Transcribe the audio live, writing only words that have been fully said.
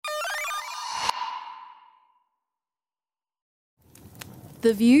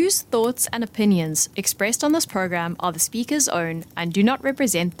The views, thoughts, and opinions expressed on this program are the speaker's own and do not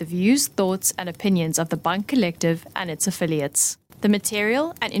represent the views, thoughts, and opinions of the Bunk Collective and its affiliates. The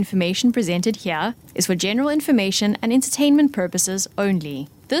material and information presented here is for general information and entertainment purposes only.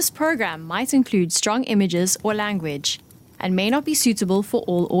 This program might include strong images or language and may not be suitable for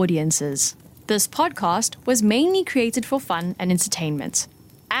all audiences. This podcast was mainly created for fun and entertainment.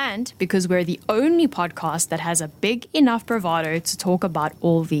 And because we're the only podcast that has a big enough bravado to talk about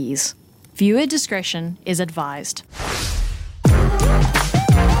all these. Viewer discretion is advised.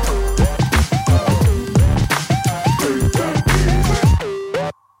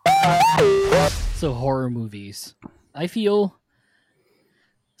 So horror movies. I feel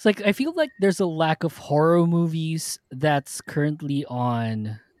like there's a lack of horror movies that's currently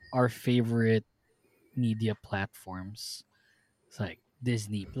on our favorite media platforms. It's like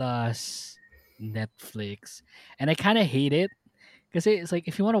Disney Plus, Netflix, and I kind of hate it because it's like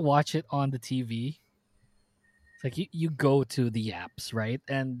if you want to watch it on the TV, it's like you go to the apps, right?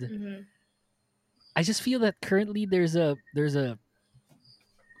 And I just feel that currently there's a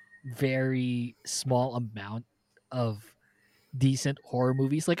very small amount of decent horror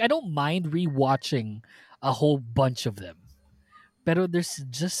movies. Like I don't mind rewatching a whole bunch of them, but there's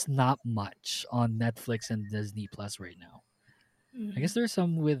just not much on Netflix and Disney Plus right now. I guess there's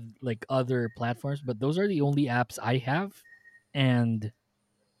some with like other platforms, but those are the only apps I have, and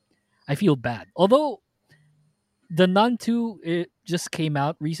I feel bad. Although the Nun 2 it just came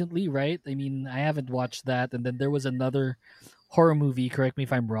out recently, right? I mean, I haven't watched that, and then there was another horror movie. Correct me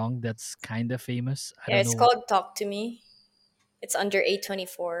if I'm wrong. That's kind of famous. I Yeah, don't it's know. called Talk to Me. It's under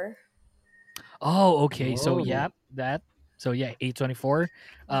A24. Oh, okay. So Whoa. yeah, that. So yeah, A24,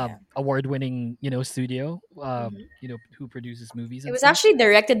 Yeah. award-winning, studio, Mhm. who produces movies It and was stuff. actually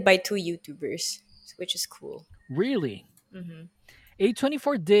directed by two YouTubers, which is cool. Really, hmm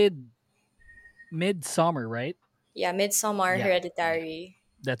A24 did Midsummer, right? Yeah, Midsommar, Yeah, yeah, Hereditary.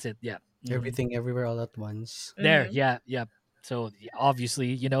 that's it. Yeah. Everything everywhere all at once. There, hmm yeah, yeah. So yeah,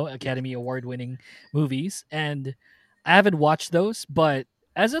 obviously, Academy Award-winning movies, and I haven't watched those. But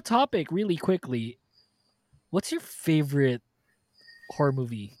as a topic, really quickly, what's your favorite horror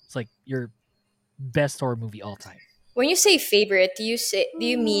movie? It's like your best horror movie all time. When you say favorite, do you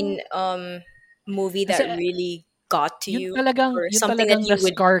mean movie that Kasi really got to yun you talagang, or yun something that talagang you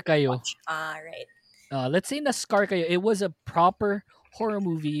would na-scar kayo. watch? Ah, right. Let's say na-scar kayo. It was a proper horror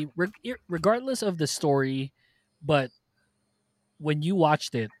movie, regardless of the story. But when you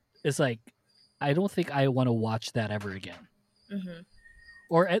watched it, it's like, I don't think I want to watch that ever again. hmm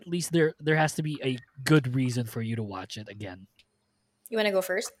Or at least there has to be a good reason for you to watch it again. You want to go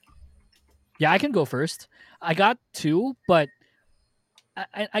first? Yeah, I can go first. I got two, but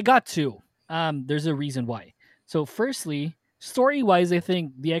I got two. There's a reason why. So, firstly, story wise, I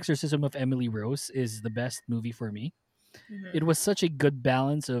think The Exorcism of Emily Rose is the best movie for me. It hmm was such a good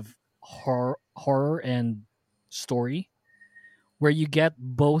balance of horror and story, where you get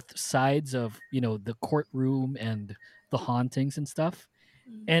both sides of the courtroom and the hauntings and stuff,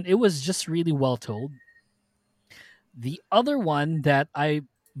 and it was just really well told. The other one that I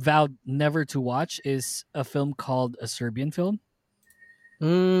vowed never to watch is a film called a Serbian film.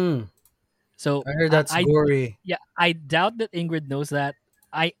 Mm, So I heard I, that's I gory. yeah, I doubt that Ingrid knows that.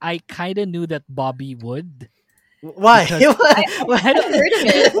 I kind of knew that Bobby would Why? because I I've don't heard of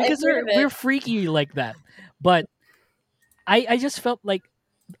it. I've because heard we're of we're it. freaky like that. But I just felt like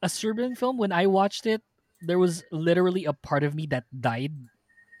a Serbian film when I watched it. There was literally a part of me that died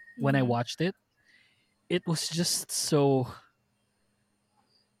when I hmm watched it. It was just so.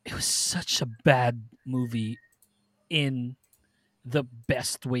 It was such a bad movie in the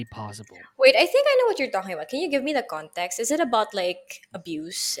best way possible. Wait, I think I know what you're talking about. Can you give me the context? Is it about like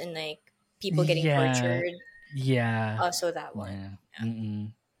abuse and like people getting Yeah, tortured? yeah, So that one. yeah.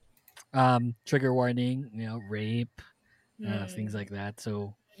 Mm-mm. Trigger warning, rape, things Mm. like that.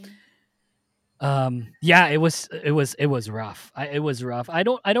 So, yeah, it was rough. It was rough. I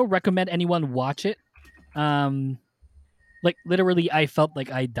don't recommend anyone watch it. Um, like literally, I felt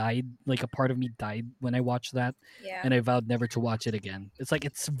like I died. Like a part of me died when I watched that, Yeah. and I vowed never to watch it again. It's like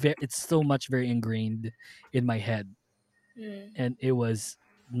it's so much very ingrained in my head, Mm. and it was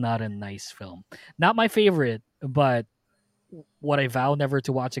not a nice film. Not my favorite, but what I vow never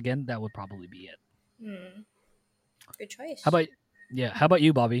to watch again. That would probably be it. Mm. Good How choice. about yeah? How about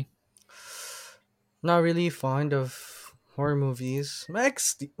you, Bobby? Not really fond of horror movies.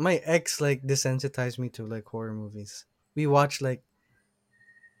 My ex like desensitized me to like horror movies. We watched like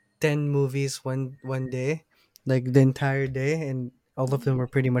 10 movies one day, like the entire day, and all of them were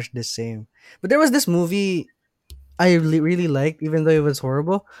pretty much the same. But there was this movie really liked, even though it was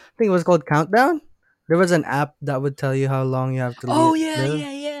horrible. I think it was called Countdown. There was an app that would tell you how long you have to Oh yeah, live.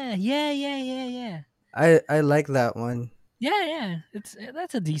 yeah, yeah, yeah, yeah, yeah, yeah. I like that one. Yeah, yeah. It's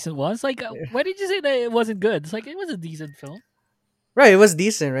that's a decent one. It's like, why did you say that it wasn't good? It's like it was a decent film. Right, it was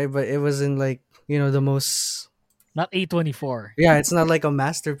decent, right? But it wasn't like the most. Not A24. Yeah, it's not like a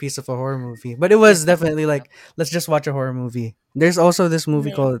masterpiece of a horror movie, but it Yeah, was definitely yeah. like, let's just watch a horror movie. There's also this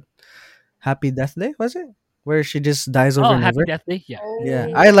movie Mhm. called Happy Death Day, was it? Where she just dies over Oh, and Happy over. Death Day. Yeah, Yeah,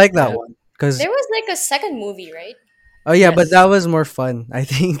 Oh. I like that yeah. one because There was like a second movie, right? oh yeah, but that Yes. was more fun. I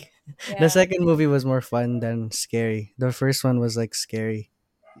think the Yeah. second movie was more fun than scary. The first one was like scary.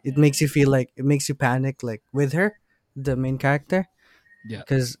 It Mm. makes you feel like it makes you panic, like with her, the main character. Yeah.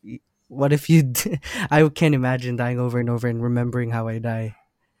 Because what if you? I can't imagine dying over and over and remembering how I die,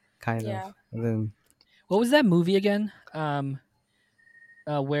 kind of. Yeah. And then What was that movie again?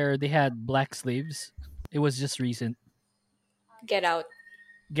 Where they had black slaves. It was just recent. Get Out.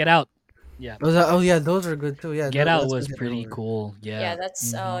 Get Out. Yeah, oh yeah, those are good too. Yeah, Get Out let's was get that pretty over. cool. Yeah, Yeah.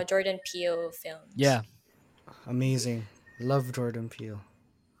 that's Hmm. Jordan Peele films. Yeah. Amazing. Love Jordan Peele.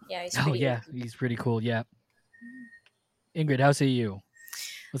 Yeah, he's Oh pretty yeah, OP. he's pretty cool. Yeah. Ingrid, how say you?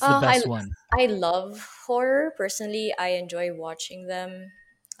 What's the I best one? I love horror. Personally, I enjoy watching them.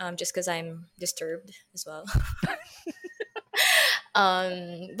 Just because I'm disturbed as well.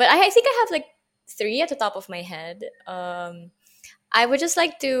 But I think I have like three at the top of my head. I would just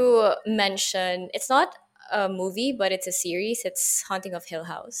like to mention it's not a movie, but it's a series. It's Haunting of Hill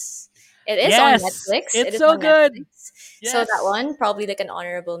House. It is on Yes, Netflix. It it's is so on good. Netflix. So that Yes. one probably like an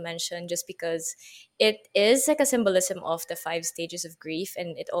honorable mention just because it is like a symbolism of the five stages of grief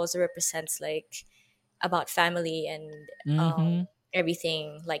and it also represents like about family and Mm-hmm.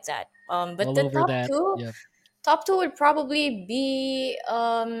 everything like that. But All the over that. Yep. top two would probably be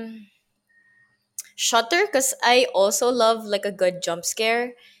Shutter because I also love like a good jump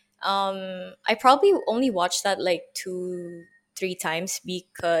scare. I probably only watched that like two, three times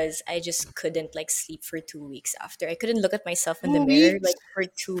because I just couldn't like sleep for 2 weeks after. I couldn't look at myself in the 2 weeks. mirror like for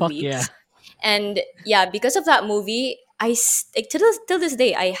two Fuck yeah. weeks. And yeah, because of that movie, like till this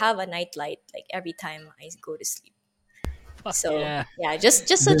day I have a nightlight like every time I go to sleep. Fuck So yeah. yeah, just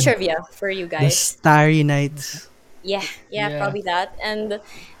a The trivia for you the guys. Starry Nights. Yeah, yeah, Yeah. probably that. And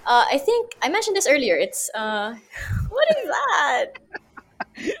I think I mentioned this earlier. It's what is that?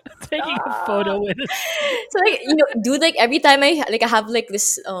 Taking a Ah. photo with it. So like dude, like every time I have like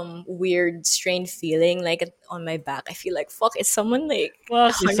this weird strange feeling like on my back, I feel like fuck, is someone like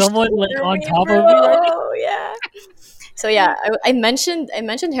Fuck, is hunched someone like over on me, top of you right now? bro? Yeah. So yeah, I mentioned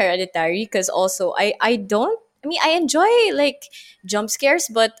Hereditary because also I don't. I mean, I enjoy like jump scares,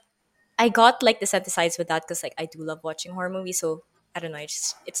 but I got like desensitized with that because like I do love watching horror movies. So I don't know.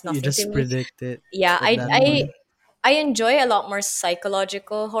 It's You nothing to just me. predict it Yeah, at that point. I enjoy a lot more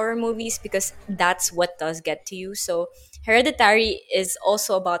psychological horror movies because that's what does get to you. So Hereditary is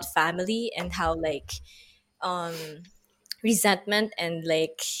also about family and how like um resentment and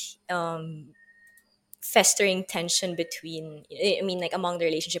like um festering tension between I mean like among the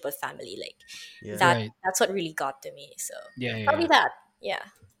relationship of family like Yeah. Right. that's what really got to me. So Yeah, yeah, probably yeah. that. Yeah.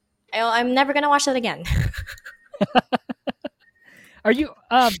 I'm never gonna watch that again. Are you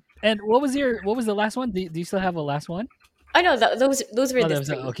and what was the last one? Do you still have a last one? I know those were Oh, the that was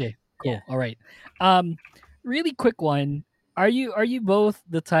three. okay. Yeah. Cool. All right. Really quick one. Are you both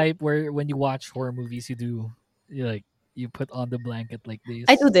the type where when you watch horror movies you like you put on the blanket like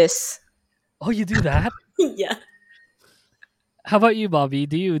I do this? this. Oh, you do that? Yeah. How about you, Bobby?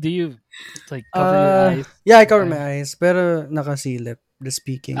 Do you like cover your eyes Yeah, I all the cover my time? eyes, pero nakasilip, the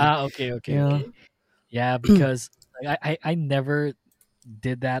speaking. Ah, okay, okay, Yeah. okay. Yeah, because like, I never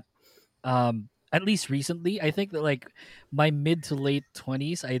did that. At least recently, I think that like my mid to late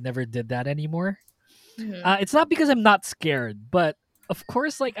 20s, I never did that anymore. Hmm. It's not because I'm not scared, but of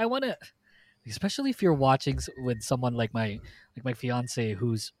course, like I want to, especially if you're watching with someone like my fiance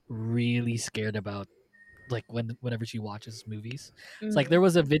who's really scared about like whenever she watches movies. It's like Hmm. there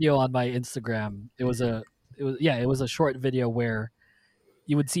was a video on my Instagram. It was a short video where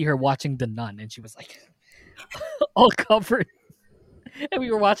you would see her watching The Nun, and she was like all covered, and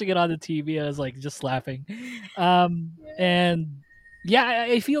we were watching it on the TV. And I was like just laughing, and yeah,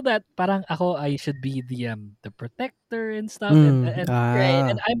 I feel that parang ako I should be the protector and stuff, Right.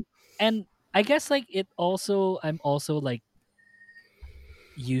 and I'm and I guess like I'm also like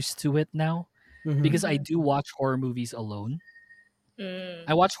used to it now Mm-hmm. because I Hmm. do watch horror movies alone.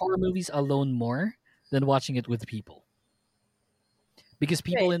 I Mm. watch horror movies alone more than watching it with people because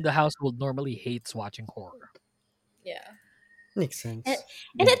people Right. in the household normally hates watching horror. Yeah. Makes And, sense.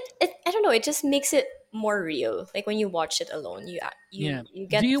 and Yeah. it I don't know, it just makes it more real. Like when you watch it alone, Yeah. you Do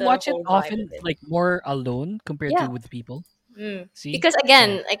get you the watch it whole vibe of often, it. like more alone compared to Yeah. with people? See? Because Yeah.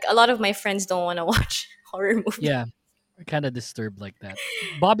 again, like a lot of my friends don't want to watch horror movies. Yeah. Kind of disturbed like that.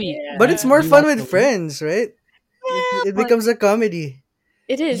 Bobby, But Yeah. it's more do you fun watch it with alone? friends, right? Yeah, It but becomes a comedy.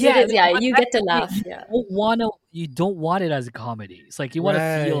 it is. It Yeah, is. Yeah, but you that's get to the thing. laugh. Yeah. You don't want it as a comedy. It's like you want to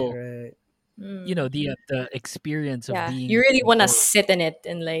Right, feel, right. Mm. the experience of Yeah. being You really in want to horror. sit in it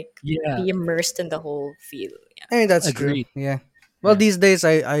and like Yeah, be immersed in the whole feel. Yeah. I mean, that's true. agreed. Yeah. Well, Yeah. these days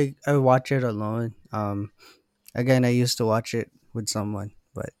I watch it alone. Again, I used to watch it with someone,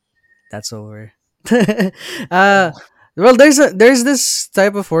 but that's over. uh, Oh, well, there's this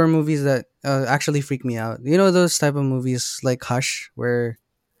type of horror movies that actually freak me out. You know those type of movies like Hush, where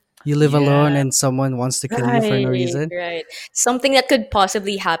you live alone yeah. and someone wants to kill you for no Right, reason. right. Something that could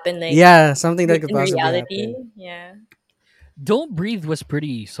possibly happen, like Yeah, something that could in possibly reality. happen. Yeah. Don't Breathe was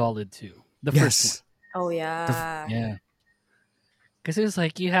pretty solid too. The first one. Yes. Oh The f- yeah. Yeah. Because it was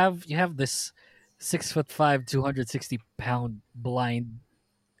like you have this 6'5", 260 pound blind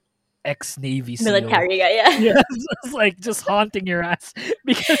ex Navy SEAL. Military guy. Yeah. Yeah, it's like just haunting your ass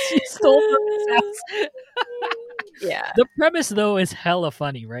because you stole from his house. Yeah. The premise though is hella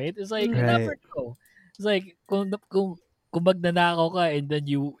funny, right? It's like you Mm. right. never know. It's like kung magnanakaw ka and then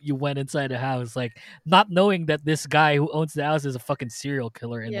you went inside the house, like not knowing that this guy who owns the house is a fucking serial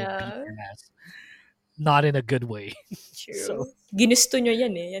killer and will beat Yeah. your ass. Not in a good way. So True. Ginusto nyo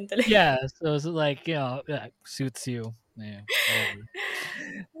yan eh. Yan talaga. yeah, so it's like, yeah, suits you. Yeah,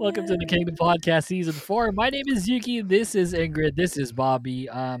 whatever. Welcome to the Kingdom Podcast Season 4. My name is Yuki. This is Ingrid. This is Bobby.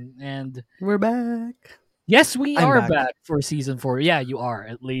 And We're back. yes, we I'm are back. back for Season 4. Yeah, you are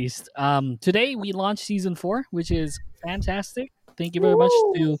at least. Today we launched Season 4, which is fantastic. Thank you very much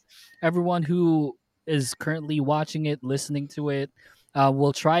Woo! to everyone who is currently watching it, listening to it.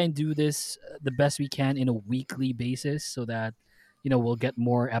 We'll try and do this the best we can in a weekly basis so that we'll get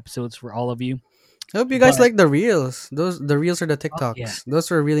more episodes for all of you. I hope you guys But like the reels. The reels are the oh yeah, TikToks.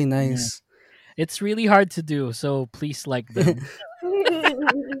 Those were really yeah. nice. It's really hard to do, so please like them.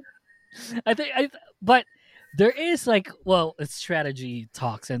 I think but there is like, well, it's strategy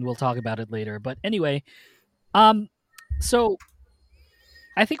talks and we'll talk about it later. But anyway, um so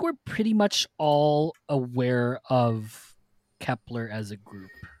I think we're pretty much all aware of Kepler as a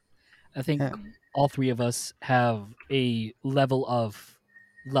group. I think Yeah. all three of us have a level of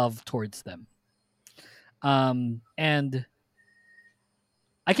love towards them. And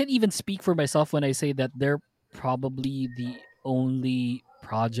I can even speak for myself when I say that they're probably the only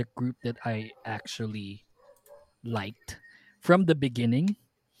project group that I actually liked from the beginning.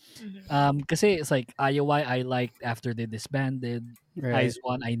 Mhm. Kasi it's like IOI I liked after they disbanded. Right. Eyes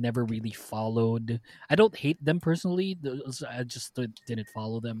One I never really followed. I don't hate them personally. I just didn't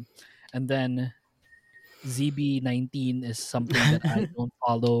follow them. And then ZB19 is something that I don't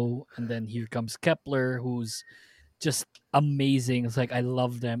follow. And then here comes Kepler, who's just amazing. It's like I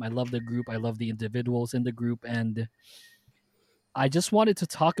love them. I love the group. I love the individuals in the group, and I just wanted to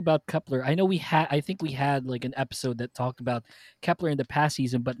talk about Kepler. I know I think we had like an episode that talked about Kepler in the past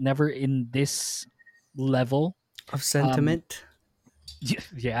season, but never in this level. Of Um, sentiment.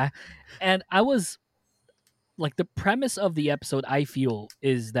 yeah, and I was like, the premise of the episode, I feel,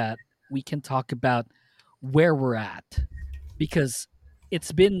 is that we can talk about where we're at because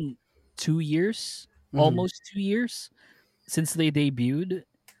it's been 2 years, Hmm. almost 2 years since they debuted,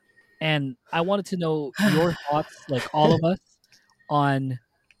 and I wanted to know your thoughts, like all of us, on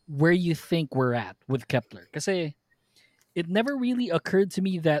where you think we're at with Kepler. Because it never really occurred to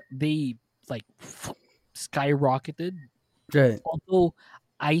me that they like skyrocketed. Right. Although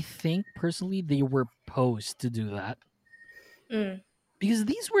I think personally they were posed to do that Mm. because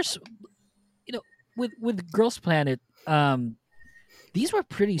these were, you know, with Girls Planet, these were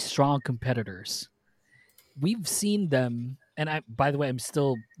pretty strong competitors. We've seen them, and I, by the way, I'm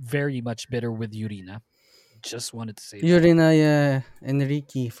still very much bitter with Yurina. Just wanted to say that. Yurinaya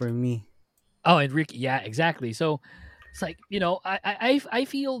Enrique for me. Oh, Enrique, yeah, exactly. So it's like, I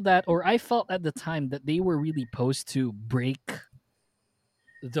feel that, or I felt at the time that they were really posed to break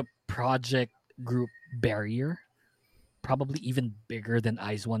the project group barrier, probably even bigger than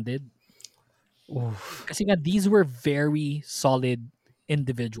Eyes One did. Oof. Because these were very solid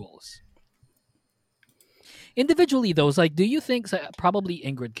individuals. Individually, though, it's like, do you think, so probably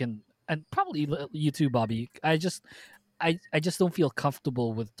Ingrid can, and probably you too, Bobby? I just don't feel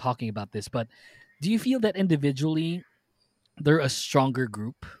comfortable with talking about this, but do you feel that individually they're a stronger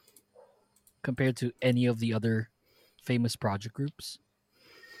group compared to any of the other famous project groups?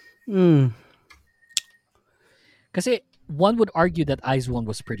 Mm. Because one would argue that Eyes One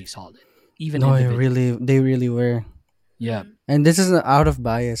was pretty solid, even No, individually. they really were. Yeah. Mm. And this is out of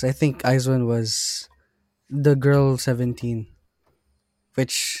bias. I think Aizwan was the girl 17,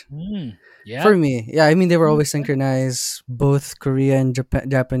 which Mm, for yep. me, yeah, I mean they were Mm, always synchronized. Both Korean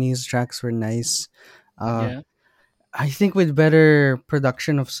and Japanese tracks were nice. Uh, yeah. I think with better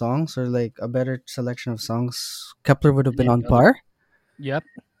production of songs or like a better selection of songs, Kepler would have And been any on other? par Yep.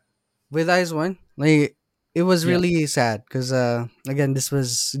 with Eyes One. Like it was Yep. really sad because again this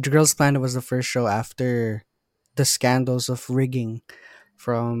was Girls Planet was the first show after the scandals of rigging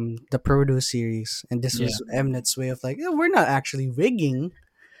from the Produce series, and this Yeah. was Mnet's way of like, "Yeah, we're not actually rigging.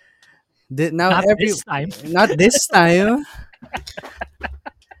 Now Not every this time. not this time,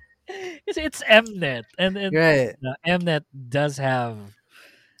 It's Mnet, and right?" Mnet does have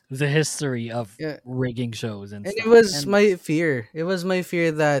the history of Yeah, rigging shows and and it stuff. was And my fear. It was my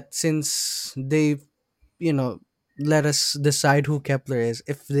fear that since they, you know, let us decide who Kepler is,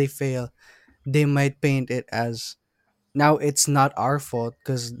 if they fail, they might paint it as now it's not our fault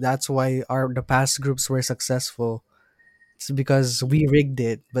because that's why our the past groups were successful. It's because we rigged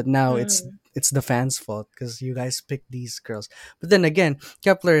it, but now Mm. it's the fans' fault because you guys picked these girls. But then again,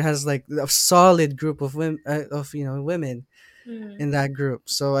 Kepler has like a solid group of women, women Mm. in that group.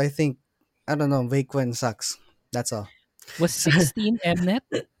 So I think I don't know, Wakewen sucks. That's all. was 16 Mnet?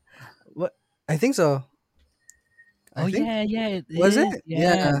 What I think so. I Oh think yeah, yeah, it was it? is.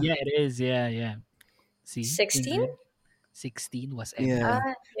 Yeah, Yeah, yeah, it is. Yeah, yeah. See, 16? Ingrid, 16 was Mnet. yeah.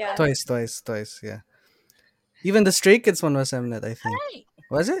 Yeah. Twice. Yeah. Even the Stray Kids one was Mnet. I think Hi,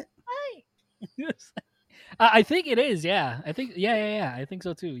 was it? hi. I think it is. Yeah, I think. Yeah, yeah, yeah. I think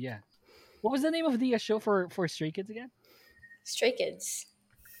so too. Yeah. What was the name of the show for Stray Kids again? Stray Kids.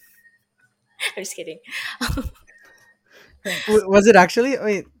 I'm just kidding. Was it actually?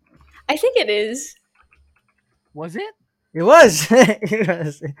 Wait, I think it is. Was it? it was.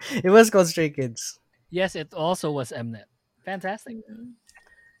 It was called Stray Kids. Yes, it also was Mnet. Fantastic. Mm.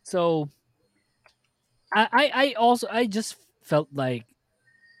 So I just felt like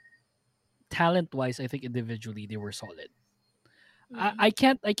talent wise, I think individually they were solid. Mm.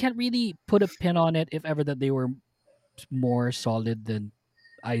 I can't really put a pin on it if ever that they were more solid than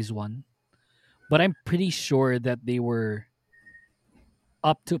Eyes One, but I'm pretty sure that they were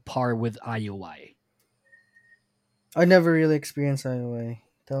up to par with IOI. I never really experienced IOA.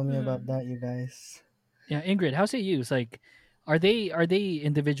 Tell me about Mm. that, you guys. Yeah, Ingrid, how say you? It's like, are they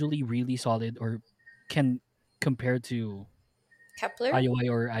individually really solid or can compare to Kepler? IOI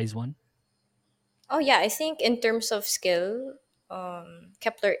or Eyes One Oh yeah, I think in terms of skill,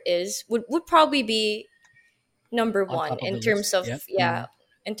 Kepler is would probably be number on one top of in the list? terms of Yep. yeah,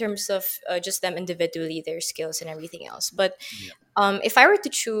 in terms of just them individually, their skills and everything else. But Yep. if I were to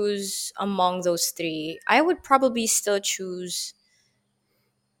choose among those three, I would probably still choose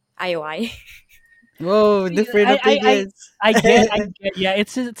IOI. Whoa, different I I I opinions. I get yeah,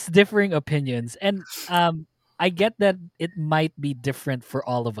 it's differing opinions, and I get that it might be different for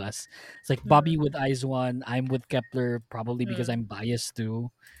all of us. It's like Bobby Mm, with Eyes One, I'm with Kepler probably because mm, I'm biased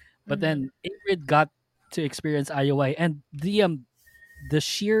too. But mhm. then Ingrid got to experience IOI, and the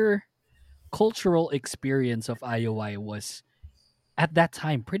sheer cultural experience of IOI was at that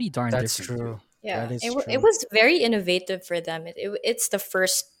time pretty darn That's different too. true. That Yeah, is it true. was very innovative for them. It's the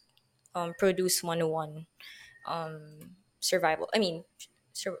first Produce 101 survival. I mean,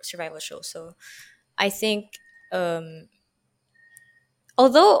 survival show. So I think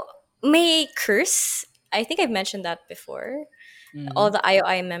although may curse, I think I've mentioned that before. Hmm. All the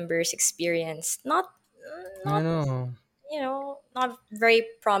IOI members experienced I not know. not very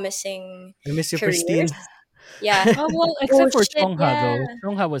promising I miss you, careers. Pristine. Yeah. Well, Oh except for shit. Chongha Yeah. though.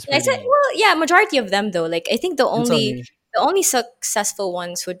 Chongha was Yeah, I said, pretty. well, yeah, majority of them though. Like I think And Somi. the only successful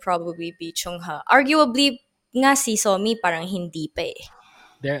ones would probably be Chungha. Arguably, nga si Somi parang hindi pa eh.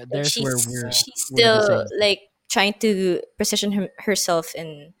 Like There's where she's we're the still same. like trying to position herself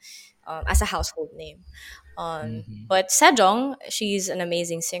in as a household name. Hmm. But Sejong, she's an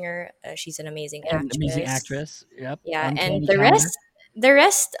amazing singer. She's an amazing And amazing actress. actress. Yep. Yeah, and Uncanny counter. the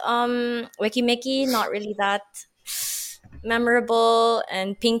rest, Wiki Mickey, not really that memorable.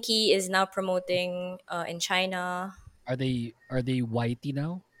 And Pinky is now promoting in China. Are they whitey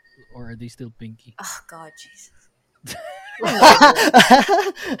now? Or are they still pinky? Oh God, Jesus, I have no idea.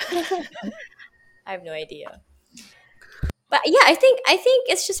 I have no idea. But yeah, I think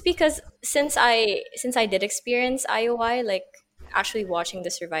it's just because since I did experience IOI, like actually watching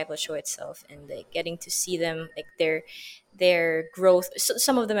the survival show itself and like getting to see them like their growth,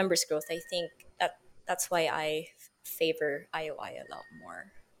 some of the members' growth. I think that's why I favor IOI a lot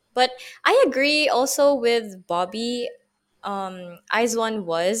more. But I agree also with Bobby. One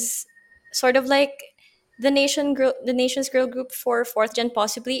was sort of like the nation's girl group for fourth gen,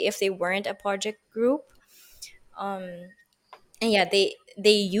 possibly if they weren't a project group. Um, and yeah, they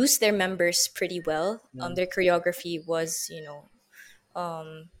use their members pretty well. Yeah. Their choreography was,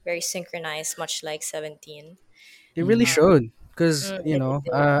 very synchronized, much like 17. They really Mhm. showed because It did.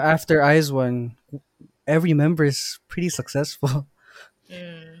 after Eyes One, every member is pretty successful.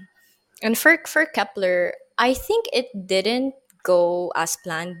 Mm. And for Kepler, I think it didn't go as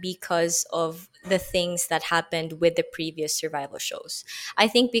planned because of the things that happened with the previous survival shows. I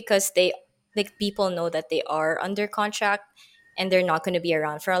think because they, like, people know that they are under contract and they're not going to be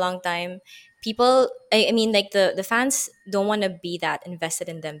around for a long time. People, I mean, like the fans don't want to be that invested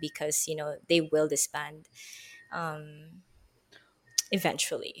in them because they will disband um,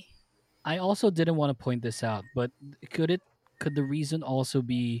 eventually. I also didn't want to point this out, but could it could the reason also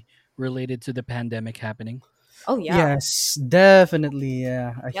be related to the pandemic happening? Oh yeah, Yes, definitely.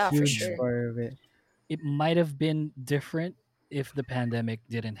 Yeah, a yeah, for huge sure. Mm. part of it. It might have been different if the pandemic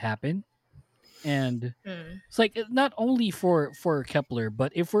didn't happen. And Mm. it's like not only for Kepler,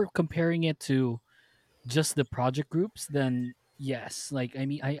 but if we're comparing it to just the project groups, then yes. Like I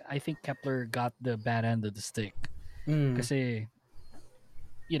mean, I think Kepler got the bad end of the stick. Mm, Because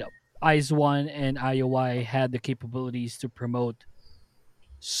you know, Eyes One and IOI had the capabilities to promote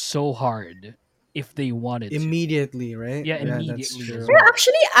so hard if they wanted to. immediately, right? Yeah, Yeah, that's immediately as true. Yeah, well.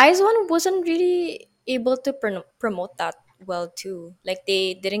 actually, Eyes One wasn't really able to promote that well too. Like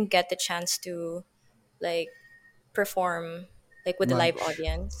they didn't get the chance to like perform like with the live Much.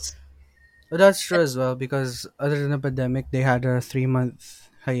 audience. But that's true But as well because other than the pandemic, they had a 3 month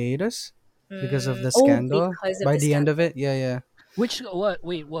hiatus because of the oh, scandal. because of By the the end of scandal. it, yeah, yeah. Which what?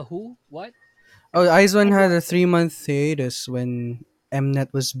 Wait, what? Who? What? Oh, Izone Eyes had One. a 3 month hiatus when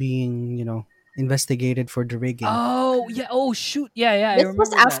Mnet was being, investigated for the rigging. Oh yeah. Oh shoot. Yeah, yeah. I This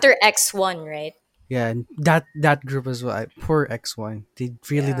was remember that. after X1, right? Yeah, and that group as well. Poor X1. They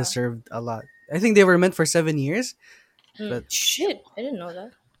really Yeah. deserved a lot. I think they were meant for 7 years, but Shit, I didn't know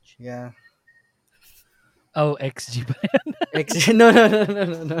that. yeah. Oh, XG. No, no, no, no,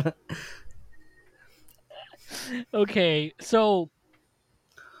 no, no. Okay, so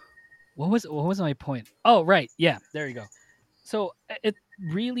what was my point? Oh, right. Yeah, there you go. So it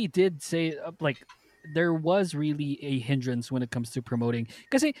really did say like there was really a hindrance when it comes to promoting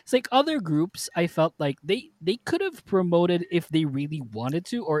because it's like other groups I felt like they could have promoted if they really wanted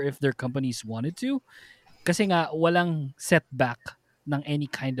to or if their companies wanted to kasi nga walang setback ng any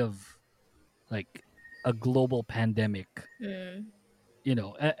kind of like a global pandemic, Mm.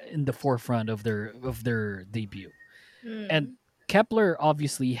 in the forefront of their debut. And Mm. Kepler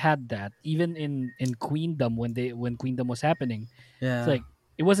obviously had that even in Queendom when Queendom was happening. It's Yeah, like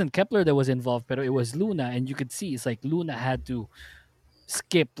it wasn't Kepler that was involved, but it was Luna, and you could see it's like Luna had to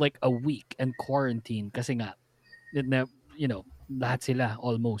skip like a week and quarantine kasi nga na, lahat sila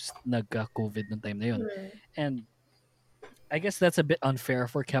almost nagka-COVID nung time na yun. Mm. And I guess that's a bit unfair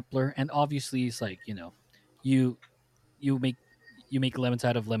for Kepler. And obviously, it's like you you make you make lemons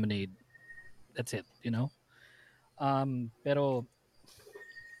out of lemonade. That's it. Pero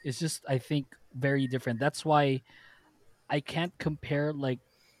it's just I think very different. That's why I can't compare like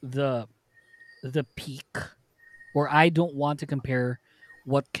the the peak, or I don't want to compare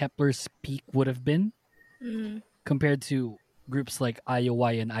what Kepler's peak would have been Mm. compared to groups like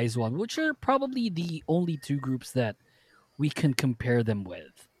IOI and IZ*ONE, which are probably the only two groups that we can compare them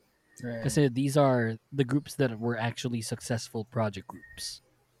with. Because right. these are the groups that were actually successful project groups.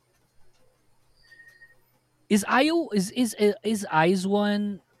 Is IO is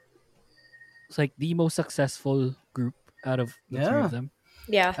IZ*ONE like the most successful group out of the three of Yeah, them?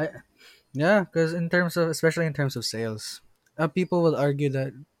 Yeah. I yeah, because especially in terms of sales, people will argue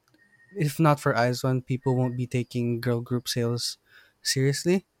that if not for One, people won't be taking girl group sales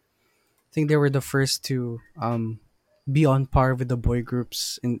seriously. I think they were the first to be on par with the boy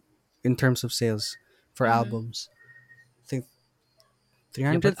groups in terms of sales for Mm-hmm. albums. I think three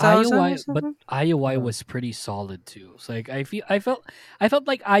Yeah, but hundred thousand or something. IOI Yeah, was pretty solid too. It's like I felt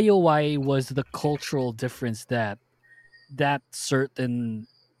like IOI was the cultural difference that certain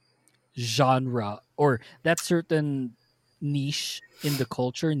genre or that certain niche in the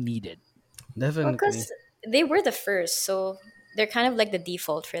culture needed. Well, definitely. because they were the first, so they're kind of like the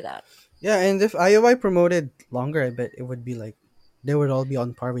default for that. Yeah, and if IOI promoted longer, I bet it would be like they would all be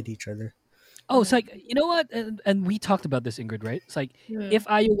on par with each other. Oh, it's Mm. like you know what, and we talked about this, Ingrid, right? It's like Mm. if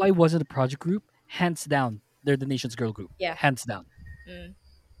IOI wasn't a project group, hands down, they're the nation's girl group, Yeah. hands down. Mm.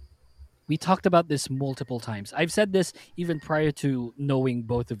 We talked about this multiple times. I've said this even prior to knowing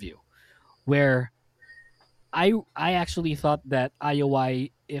both of you, where I actually thought that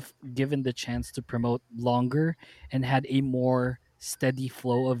IOI if given the chance to promote longer and had a more steady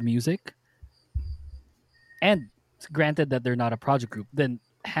flow of music. And granted that they're not a project group, then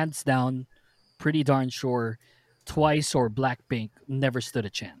hands down, pretty darn sure, Twice or Blackpink never stood a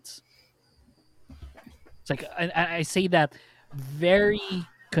chance. It's like I say that very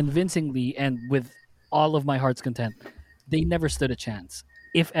convincingly and with all of my heart's content. They never stood a chance.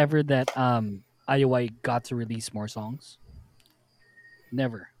 If ever that IOI got to release more songs,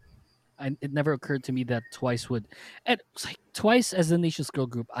 never. It never occurred to me that Twice would. And it's like Twice as the nation's girl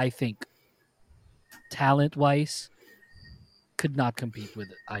group, I think talent wise could not compete with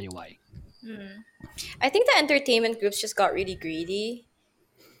IOI. I think the entertainment groups just got really greedy.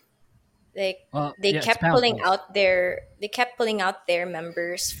 Like they Yeah, it's kept pound pulling toys. out their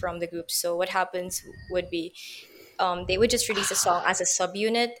members from the group. So what happens would be they would just release a song as a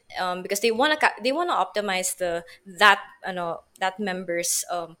subunit because they wanna optimize that member's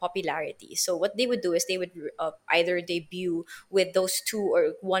popularity. So what they would do is they would either debut with those two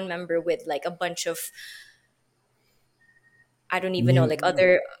or one member with like a bunch of I don't even know, New like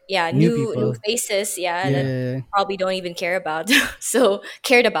other, yeah, new new people. faces, yeah, that Yeah. probably don't even care about, so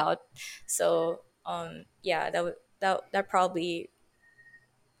cared about. So yeah, that probably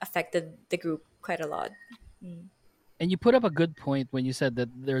affected the group quite a lot. Mm. And you put up a good point when you said that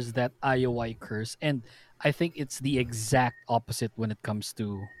there's that IOI curse, and I think it's the exact opposite when it comes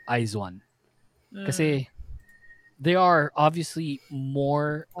to IZ*ONE. Mm. Kasi there are obviously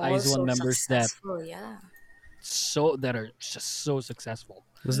more IZ*ONE Also members that successful, yeah. are just so successful.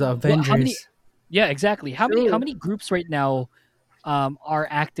 It was the Well, how many? Avengers. Yeah, exactly. How True. many groups right now are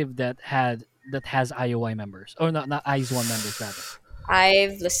active that has IOI members? Or not IZ*ONE members rather.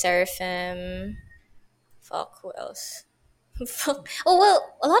 I've Le Seraphim. Fuck, who else? Fuck. Oh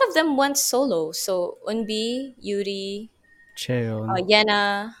well, a lot of them went solo. So Unbi, Yuri, Cheon.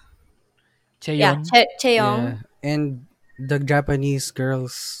 Yena, yeah, Cheon. Cheong. Yeah. And the Japanese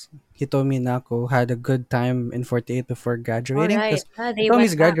girls, Hitomi Nako, had a good time in 48 before All graduating right, because yeah, they Hitomi's went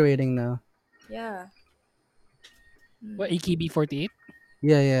back. graduating now. Yeah. What AKB48?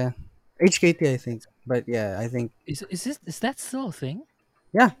 Yeah, yeah. HKT, I think. But yeah, I think, Is that still a thing?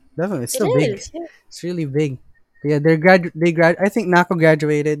 yeah, definitely. It's It still big. is. Yeah. It's really big. Yeah, I think Nako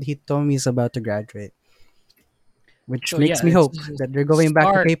graduated. Hitomi's about to graduate, which So yeah, makes me it's hope just that they're going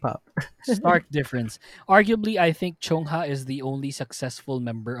back to K-pop. stark difference. Arguably, I think Chongha is the only successful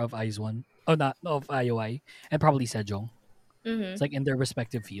member of IZ*ONE. Oh, not of IOI, and probably Sejong. It's Mm-hmm. like in their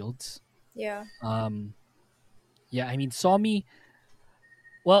respective fields. Yeah. Um, yeah, I mean, Somi.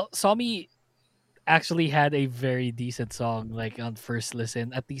 Well, Somi actually had a very decent song, like on first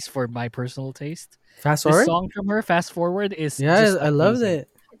listen, at least for my personal taste. Fast This forward? song from her, Fast Forward, is Yeah, just I loved amazing. it.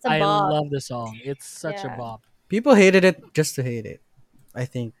 It's a I bop. love the song. It's such a Yeah. bop. People hated it just to hate it, I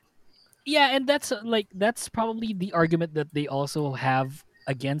think. Yeah, and that's probably the argument that they also have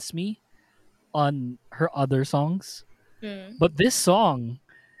against me on her other songs. Mm. But this song,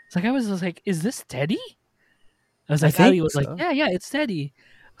 it's like I was just like, is this Teddy? I was I like, Ali think was like, so. yeah, it's Teddy.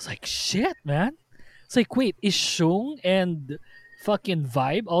 I was like, shit, man. It's like, wait, is Shung and fucking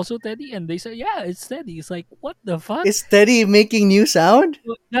Vibe also Teddy? And they said, yeah, it's Teddy. It's like, what the fuck? Is Teddy making new sound?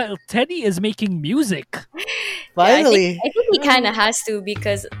 No, Teddy is making music. Yeah, Finally. I think he kind of has to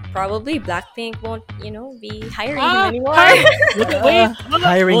because probably Blackpink won't, be hiring him Ah, anymore. wait,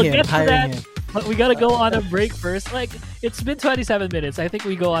 Hiring we'll him, get to hiring that. him. But we gotta go on a break first. Like, it's been 27 minutes. I think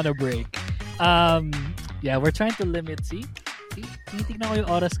we go on a break. Yeah, we're trying to limit. See, tinitignan ko yung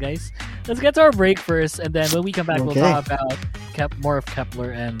oras, guys. Let's get to our break first, and then when we come back, we'll Okay. talk about more of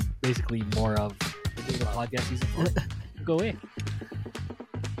Kep1er and basically more of the podcast season 4. Go away.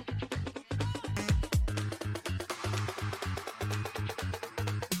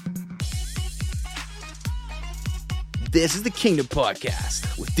 This is the Kingdom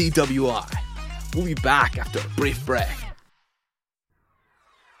Podcast with DWI. We'll be back after a brief break.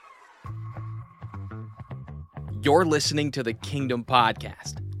 You're listening to the Kingdom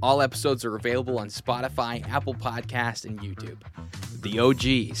Podcast. All episodes are available on Spotify, Apple Podcast, and YouTube. The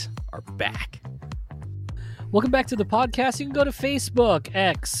OGs are back. Welcome back to the podcast. You can go to Facebook,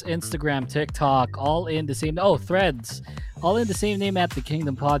 X, Instagram, TikTok, all in the same. Oh, Threads, all in the same name at the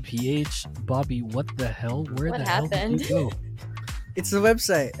Kingdom Pod PH. Bobby, what the hell? Where What the hell happened? did you go? It's the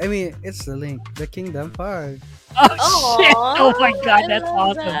website. I mean, it's the link. The Kingdom Pod. Oh shit! Oh my god, I that's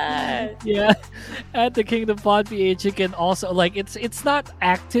love awesome. that. Yeah, at the Kingdom Pod PH, you can also it's not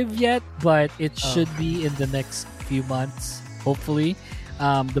active yet, but it should be in the next few months, hopefully.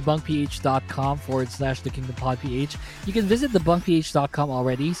 thebunkph.com/the Kingdom Pod PH. You can visit thebunkph.com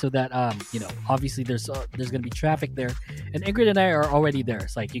already, so that obviously there's gonna be traffic there, and Ingrid and I are already there.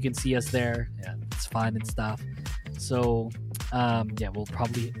 It's like you can see us there, and it's fun and stuff. So we'll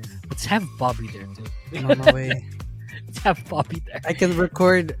probably let's have Bobby there too. No, no way. Let's have Bobby there. I can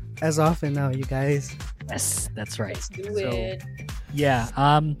record as often now, you guys. Yes, that's right. Let's do it. Yeah,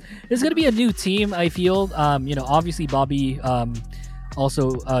 there's gonna be a new team. I feel, obviously Bobby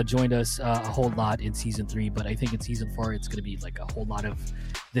also joined us a whole lot in season 3, but I think in season 4 it's gonna be like a whole lot of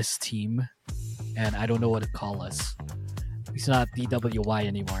this team, and I don't know what to call us. It's not DWI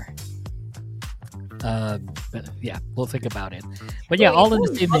anymore. But yeah, we'll think about it. But yeah, all in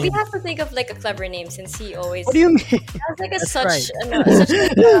the same We name. have to think of like a clever name since he always What do you mean? has like a That's such right. such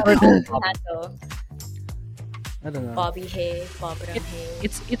a handle. I don't know. Bobby Hay, Bobrang Hay.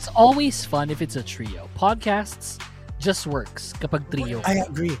 It's always fun if it's a trio. Podcasts just works kapag trio. I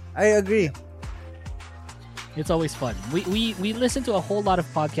agree. It's always fun. We listen to a whole lot of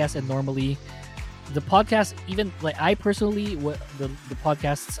podcasts, and normally the podcast, even like I personally, the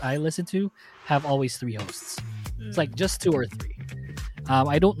podcasts I listen to have always 3 hosts. It's like just 2 or 3.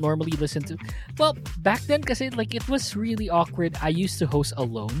 I don't normally listen to. Well, back then, kasi like it was really awkward. I used to host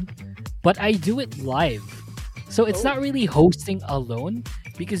alone, but I do it live, so it's not really hosting alone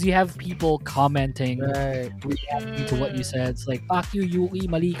because you have people commenting, Right. reacting to what you said. It's like "fuck you, Yui,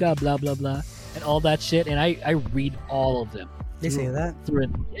 Malika," blah blah blah, and all that shit. And I read all of them. They say that. Through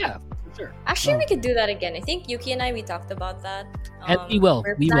it. Yeah, for sure. Actually, we could do that again. I think Yuki and I we talked about that. And we will.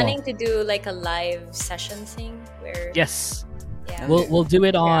 We're We will. planning to do like a live session thing where Yes. yeah, We'll do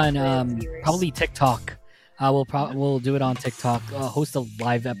it on with viewers. probably TikTok. We'll do it on TikTok. Host a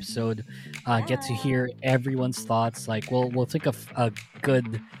live episode. Get to hear everyone's thoughts. Like we'll think of a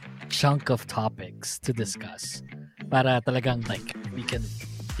good chunk of topics to discuss. Para talagang like we can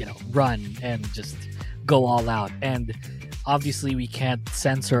run and just go all out. And obviously we can't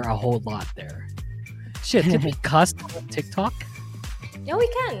censor a whole lot there. Shit, can we cuss on TikTok? Yeah, we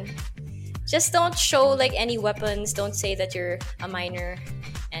can. Just don't show like any weapons. Don't say that you're a minor,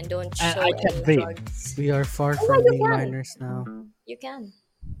 and don't show I can't any vape. drugs. We are far Oh, from you being can. minors now. You can.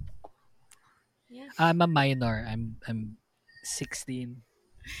 Yeah, I'm a minor. I'm 16.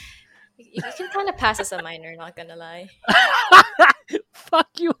 you can kind of pass as a minor. Not gonna lie. Fuck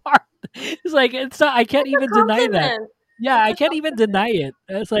you, Art. It's like it's not, I can't even deny that. Compliment. Yeah, I can't even deny it.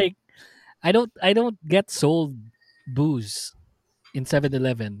 It's like I don't get sold booze in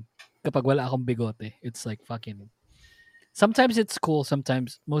 7-Eleven kapag wala akong bigote. It's like fucking. Sometimes it's cool.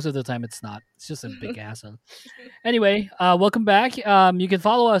 Sometimes, most of the time, it's not. It's just a big hassle. Anyway, welcome back. You can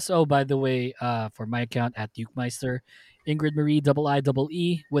follow us. Oh, by the way, for my account at DukeMeister, Ingrid Marie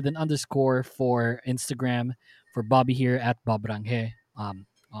IIE with an underscore for Instagram. For Bobby here at Bobranghe. On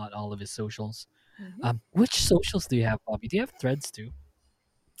all of his socials. Which socials do you have, Bobby? Do you have Threads too?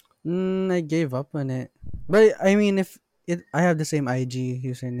 I gave up on it. But I mean, I have the same IG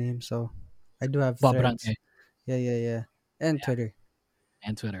username, so I do have Threads. Bobranghe Yeah. And Twitter.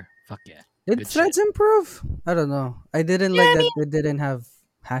 and Twitter. Fuck yeah. Did Good Threads shit. improve? I don't know. I didn't like that they didn't have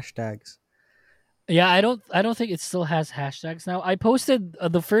hashtags. Yeah, I don't think it still has hashtags now. I posted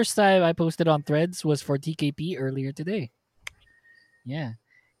the first time I posted on Threads was for TKP earlier today. Yeah,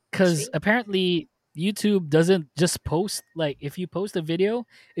 because Sweet. apparently YouTube doesn't just post, like if you post a video,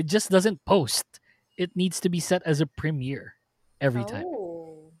 it just doesn't post. It needs to be set as a premiere every time.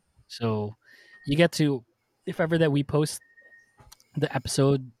 Oh. So you get to, if ever that we post the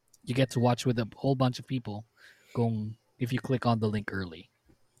episode, you get to watch with a whole bunch of people. If you click on the link early.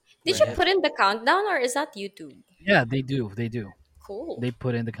 Did you put in the countdown or is that YouTube? Yeah, they do. They do. Cool. They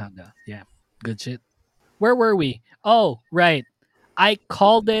put in the countdown. Yeah. Good shit. Where were we? Oh, right. I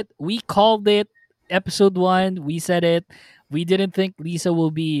called it. We called it. Episode 1. We said it. We didn't think Lisa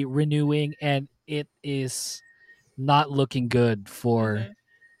will be renewing, and it is not looking good for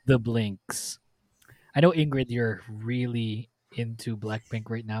the Blinks. I know, Ingrid, you're really into Blackpink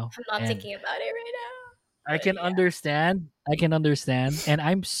right now. I'm not and thinking about it right now. I can understand. I can understand. And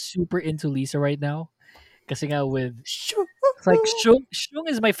I'm super into Lisa right now. Kasi nga with it's like Shung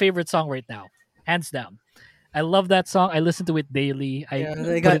is my favorite song right now. Hands down. I love that song. I listen to it daily. I Yeah,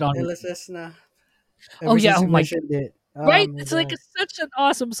 they put got it on. LSS na. Oh, Ever yeah, since oh you my mentioned it. Oh Right? my It's like God. such an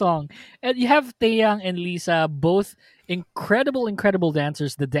awesome song. And you have Taeyang and Lisa, both incredible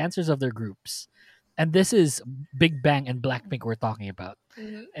dancers, the dancers of their groups. And this is Big Bang and Blackpink we're talking about.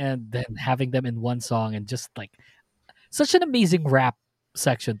 And then having them in one song and just like such an amazing rap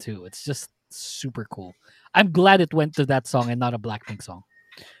section too. It's just super cool. I'm glad it went to that song and not a Blackpink song.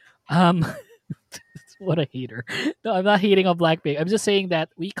 Um What a hater. No, I'm not hating on Blackpink. I'm just saying that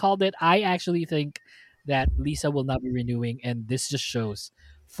we called it. I actually think that Lisa will not be renewing, and this just shows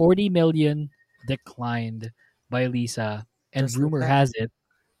 40 million declined by Lisa, and Just like rumor that. has it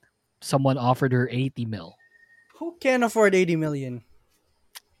someone offered her 80 mil. Who can afford 80 million?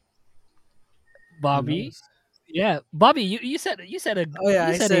 Who Bobby, knows? yeah, Bobby, Oh yeah, you I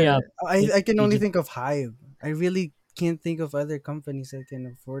said said a it. I can only agent. think of Hive. I really can't think of other companies that can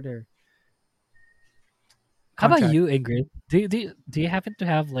afford their How about contract. you, Ingrid? Do you happen to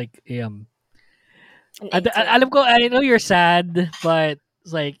have like An alam inkling. ko, I know you're sad, but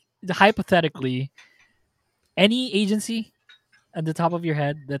it's like hypothetically, any agency at the top of your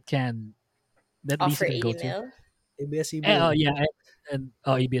head that Lisa Offer can go 80 to. mil. Oh ABS-CBN. yeah, and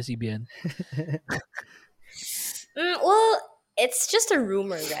oh ABS-CBN. Well, it's just a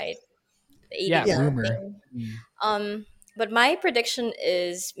rumor, right? The 80 Yeah, Yeah, mil rumor. thing. Mm, But my prediction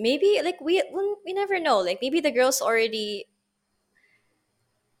is maybe like we never know. Like maybe the girls already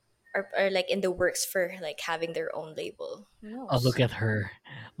are like in the works for like having their own label. Who Oh, knows? look at her!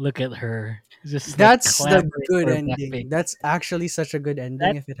 Look at her! Just like that's the clamoring good for Blackpink. ending. That's actually such a good ending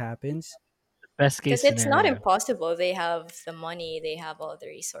That's if it happens. the best case Because it's not scenario. impossible. They have the money. They have all the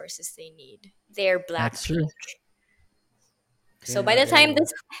resources they need. They're That's true. Blackpink. So by Yeah, the yeah, time yeah.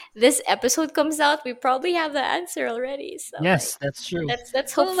 this episode comes out, we probably have the answer already. So like Yes, that's true.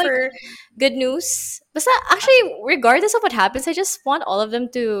 let's hope Well, like for good news. But actually, regardless of what happens, I just want all of them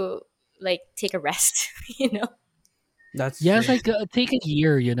to like take a rest. You know? That's yeah, it's true. like take a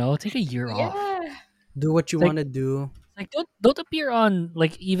year. Take a year off. Yeah. Do what you It's want to do. like don't appear on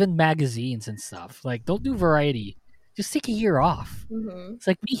like even magazines and stuff. Like don't do variety. Just take a year off. Mm-hmm. It's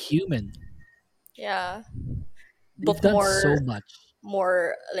like be human. Yeah. They've Book done so more much.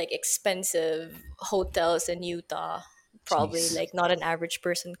 like expensive hotels in Utah. Probably Jeez. like not an average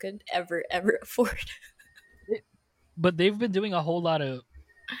person could ever afford. But they've been doing a whole lot of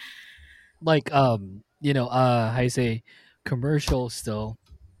like how you say commercials still.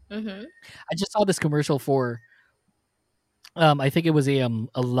 Mm-hmm. I just saw this commercial for I think it was a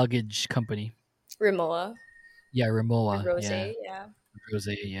luggage company. Rimowa Yeah, or Rimowa. Rose, Yeah. yeah, Rose,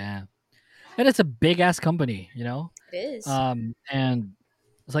 yeah. And it's a big ass company. it is. And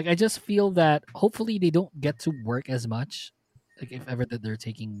it's like I just feel that hopefully they don't get to work as much, like if ever that they're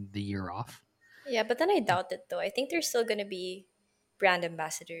taking the year off. Yeah, but then I doubt it though. I think they're still gonna be brand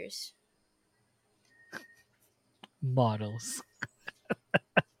ambassadors. Models.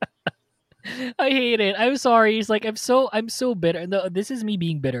 I hate it. I'm sorry. It's like I'm so bitter. No, this is me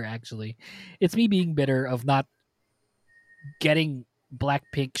being bitter actually. It's me being bitter of not getting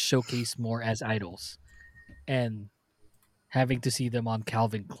Blackpink showcased more as idols and having to see them on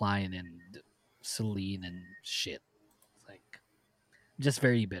Calvin Klein and Celine and shit. It's like just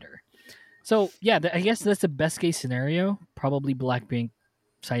very bitter. So yeah, I guess that's the best case scenario. Probably Blackpink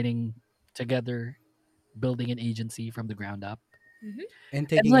signing together, building an agency from the ground up, Mm-hmm. And and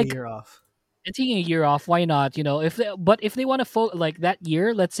taking a like year off. and taking a year off. Why not? If they want to like that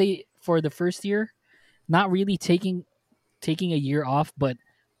year, let's say for the first year, not really taking a year off, but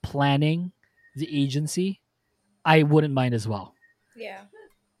planning the agency, I wouldn't mind as well. Yeah.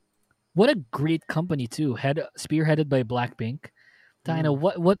 What a great company too, spearheaded by Blackpink. Dinah,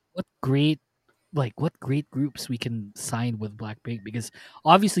 Mm, what great groups we can sign with Blackpink because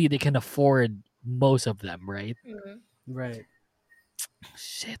obviously they can afford most of them, right? Mm-hmm. right.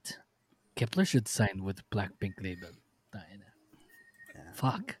 Shit, Kep1er should sign with Blackpink label. Dinah, Yeah.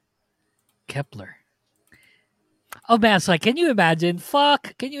 fuck Kep1er. Oh man, it's like, can you imagine?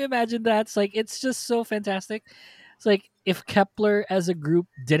 Fuck, can you imagine that? It's like it's just so fantastic. It's like if Kep1er as a group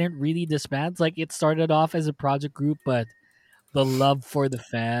didn't really disband, like it started off as a project group, but the love for the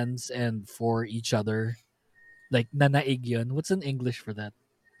fans and for each other, like nanaig yun. What's in English for that?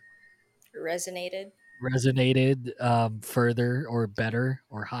 Resonated. Resonated further or better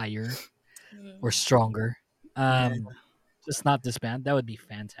or higher Mm-hmm. or stronger. Yeah. Um, just not disband. That would be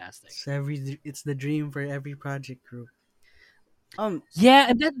fantastic. It's the dream for every project group. Um, Yeah,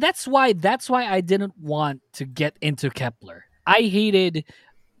 and that's why I didn't want to get into Kep1er. I hated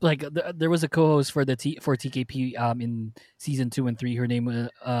like there was a co-host for for TKP in season 2 and 3. Her name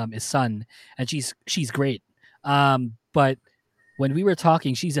is Sun, and she's great. But when we were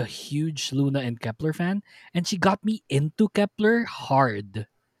talking, she's a huge Luna and Kep1er fan, and she got me into Kep1er hard.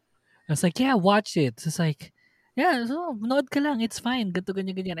 I was like, yeah, watch it. It's like, yeah, so nod ka lang, it's fine. Ganto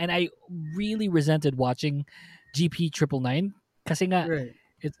ganyan ganyan. And I really resented watching GP 999 kasi nga right.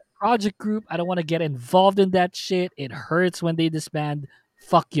 it's a project group. I don't want to get involved in that shit. It hurts when they disband.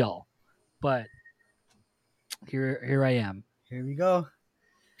 Fuck y'all. But here I am. Here we go.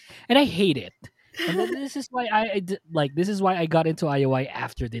 And I hate it. And then this is why this is why I got into IOI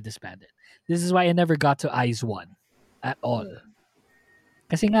after they disbanded. This is why I never got to Eyes One at all. Mm,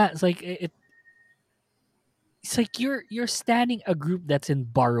 Kasi nga, it's like you're standing a group that's in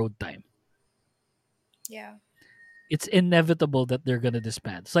borrowed time. yeah. It's inevitable that they're gonna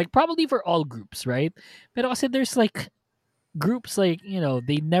disband. It's like probably for all groups, right? But also there's like groups like,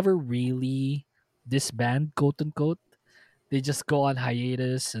 they never really disband, quote unquote. They just go on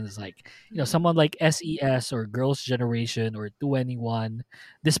hiatus, and it's like, someone like SES or Girls' Generation or 2NE1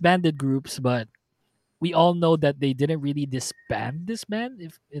 disbanded groups, but we all know that they didn't really disband if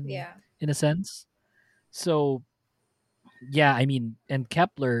Yeah. in a sense. So yeah, I mean, and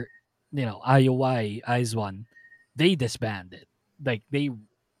Kep1er, IOI, Eyes One, they disbanded. Like they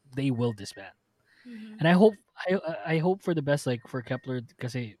will disband. Hmm. And I hope for the best, like for Kep1er,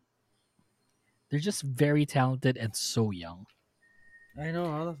 because they're just very talented and so young. I know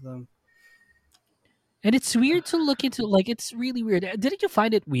all of them. And it's weird to look into, like it's really weird. Didn't you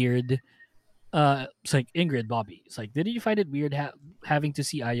find it weird? It's like Ingrid, Bobby. It's like, didn't you find it weird having to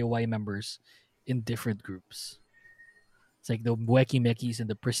see IOI members in different groups? It's like the Weki Mekis and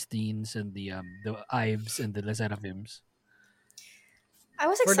the Pristines and the Ives and the Leserafims. I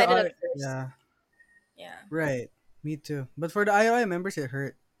was For the excited at first. yeah, Yeah. right. Me too. But for the IOI members, it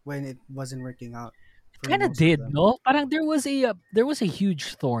hurt when it wasn't working out It for kind of most of did, them. no? Parang there was a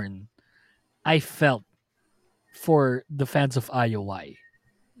huge thorn I felt for the fans of IOI.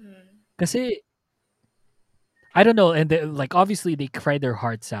 Mm. Kasi I don't know, and like obviously they cried their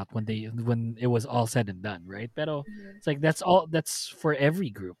hearts out when it was all said and done, right? Pero Mhm. it's like that's for every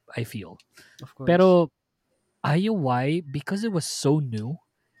group, I feel. Of course. Pero IOI, because it was so new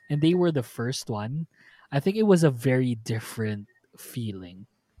and they were the first one, I think it was a very different feeling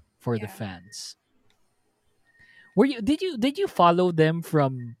for the Yeah. fans. Did you follow them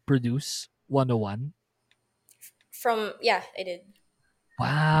from Produce 101? Yeah, I did.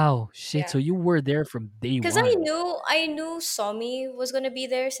 Wow, shit. Yeah. So you were there from day Because I one. knew I knew Somi was gonna be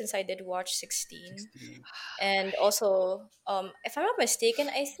there since I did watch 16. 16. And also, if I'm not mistaken,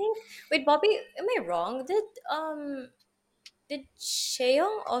 I think wait, Bobby, am I wrong? Did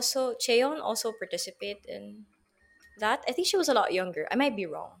Cheon also participate in that? I think she was a lot younger. I might be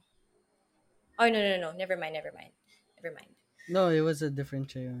wrong. Oh no no no, never mind, never mind. Never mind. No, it was a different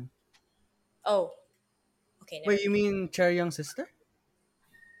Chaeyoung. Oh, okay, never Wait, you mind. mean Chaeyoung's sister?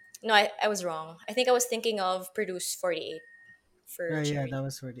 No, I was wrong. I think I was thinking of Produce 48 for Right, yeah, Cherry. that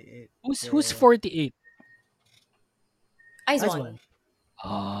was 48. Yeah, Who's yeah, yeah. 48? Eyes As one. one.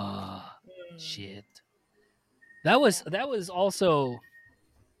 Ah, Mm, shit. That was yeah. that was also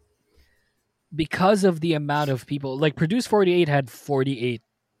because of the amount of people. Like Produce 48 had 48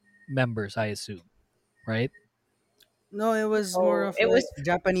 members, I assume, right? No, it was more Oh, of it was like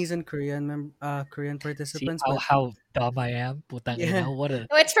Japanese and Korean See participants, how but how dumb I am? Putang yeah, ina,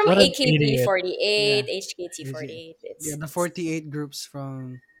 no, it's from what an AKB idiot. 48, yeah, HKT AJ. 48. Yeah, the It's 48 groups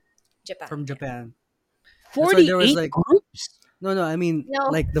Japan. from Yeah. Japan. That's why there was 48 like groups? no, I mean No.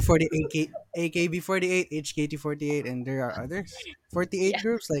 like the 40 AKB 48, HKT 48, and there are others 48 Yeah.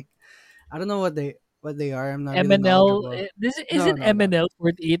 groups. Like I don't know what they are. I'm not really MNL, knowledgeable. this No, isn't no, no. MNL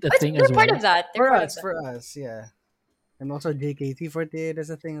 48 a But thing as they're part well? of that. They're part of that. For us, yeah. And also JKT 48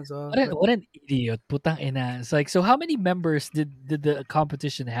 is a thing as well. What an, But what an idiot. Putang ina. It's like, so how many members did the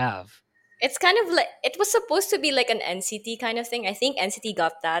competition have? It's kind of like it was supposed to be like an NCT kind of thing. I think NCT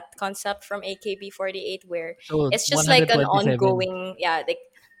got that concept from AKB 48 where So it's just like an 127. ongoing, yeah, like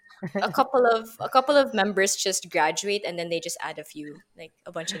a couple of members just graduate and then they just add a few, like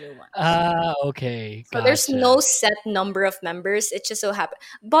a bunch of new ones. Ah, okay. So there's Gotcha. no set number of members. It just so happen.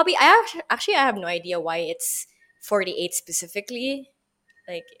 Bobby, actually I have no idea why it's 48 specifically.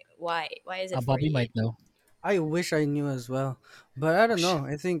 Like why is it Bobby 48? might know. I wish I knew as well. But I Oh, don't shit. know.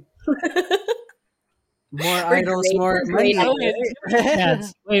 I think more We're idols, great. more We're great money, at Oh, wait, this. give us a right?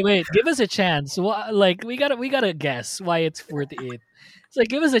 chance. Wait, give us a chance. Like we gotta guess why it's 48. It's like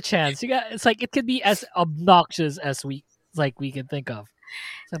give us a chance. It's like it could be as obnoxious as we can think of.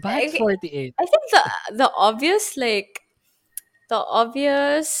 So but Okay, 48. I think the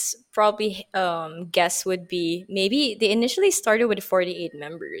obvious probably guess would be maybe they initially started with 48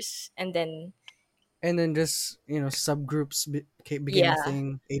 members and then And then just subgroups became a yeah,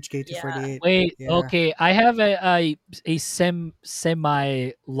 thing. HKT yeah. 48. Wait, Yeah. okay. I have a semi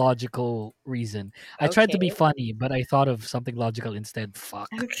logical reason. I tried to be Okay. funny, but I thought of something logical instead.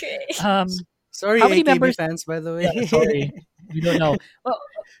 Fuck. Okay. Sorry, How many AKB members? fans, by the Yeah, sorry, way. we don't know.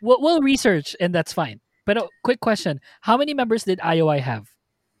 Well, we'll research, and that's fine. But quick question: how many members did IOI have?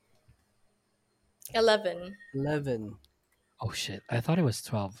 11. 11. Oh shit! I thought it was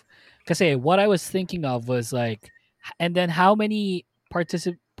 12. Cause what I was thinking of was like, and then how many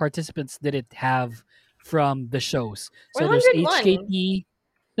participants did it have from the shows? So there's 101. HKT.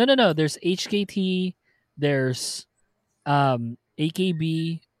 No, no, no. There's HKT. There's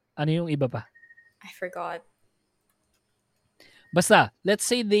AKB. Ano yung iba pa? I forgot. Basta, let's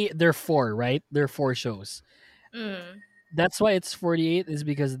say they're four, right? They're four shows. Mm. That's why it's 48 is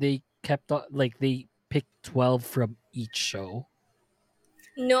because they kept like they picked 12 from each show.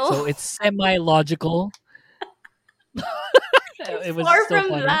 No, So it's semi logical. It it's was far so from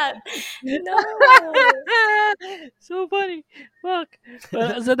funny. that. No. So funny. Fuck.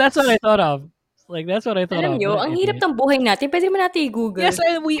 So that's what I thought of. Like that's what I thought Alam of. nyo, What an ang hirap idiot. ng buhay natin. Pwede mo natin i-google. Yes,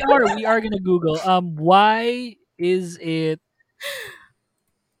 and we are gonna Google. Why is it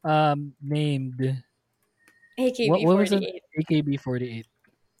named what was it? AKB48. AKB 48.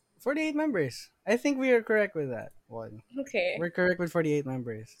 48 members. I think we are correct with that one. Okay. We're correct with 48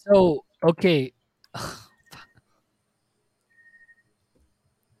 members. So okay.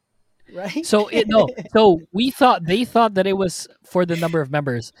 Right? So it no. So they thought that it was for the number of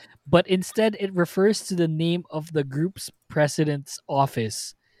members, but instead it refers to the name of the group's president's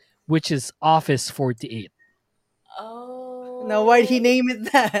office, which is Office 48. Oh. Now, why'd he name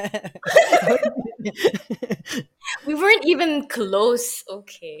it that? We weren't even close.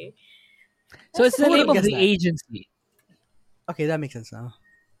 Okay. So it's the Who name would've of the guessed that? agency. Okay, that makes sense now.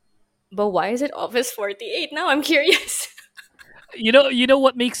 But why is it Office 48 now? I'm curious. You know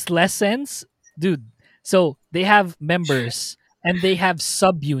what makes less sense, dude. So they have members and they have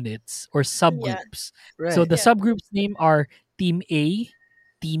subunits or Yeah. subgroups. So Right. the Yeah. subgroups name are Team A,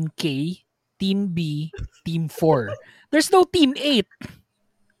 Team K, Team B, Team 4. There's no Team 8.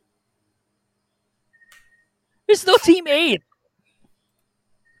 There's no Team 8.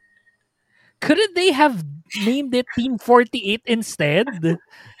 Couldn't they have named it Team 48 instead?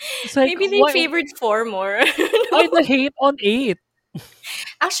 It's like Maybe they favored 4 more. why the hate on 8?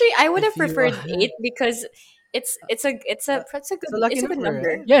 Actually, I would have If you preferred 8 because It's a lucky it's a good number, number.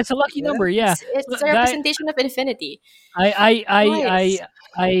 right? Yeah, it's a lucky Yeah. number. Yeah, It's so a representation of infinity. I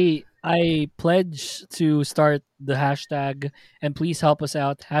Nice. I pledge to start the hashtag and please help us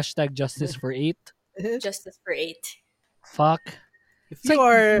out. Hashtag justice for 8. Justice for 8. Fuck. If It's you like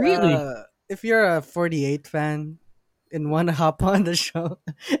are really. if you're a 48 fan and want to hop on the show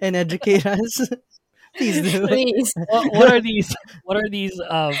and educate us, please do. Please. What are these? What are these?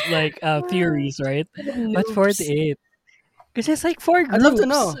 Theories, right? But Noobs. 48. Because it's like 4 I'd love to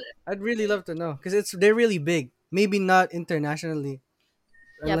groups. know. I'd really love to know because they're really big. Maybe not internationally,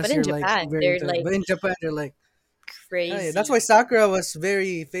 Yeah, but unless in you're like Japan, very they're into. like But in Japan, they're like, crazy. hey, that's why Sakura was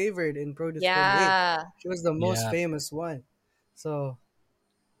very favored in Produce 48. Yeah. She was the most Yeah. famous one. So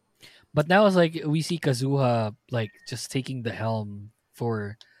But now it's like we see Kazuha like just taking the helm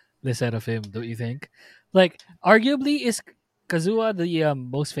for the set of him. Don't you think? Like, arguably, is Kazuha the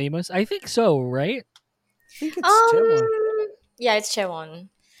most famous? I think so, right? I think it's Chewon. Yeah, it's Chewon.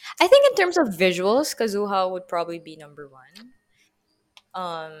 I think in terms of visuals, Kazuha would probably be number 1.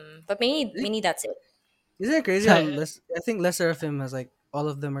 But mainly that's it. Isn't it crazy how I think Lesser of Him has like all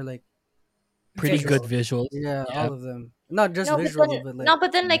of them are like Pretty good Visuals. visuals. yeah, Yeah. all of them. Not just No, but visually, then but like no,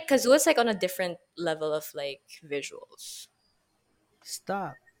 but then like Kazuha's like on a different level of like visuals.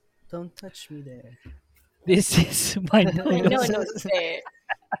 stop. Don't touch me there. This is my No, nose. no, fair.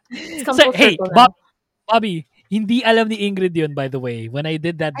 It's come So, full hey, circle now. Bobby, hindi alam ni Ingrid yun, by the way. When I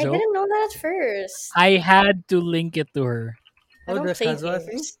did that I joke, didn't know that at first. I had to link it to her. I Oh, don't the play Kazuha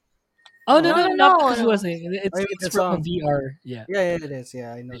thing? games. Oh, Oh. no, No, no, no, not no, because it no. was it's Oh, you mean it's the from a song? VR. Yeah. Yeah, it is.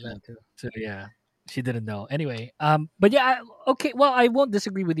 Yeah, I know that too. So yeah, she didn't know. Anyway, but yeah, okay. Well, I won't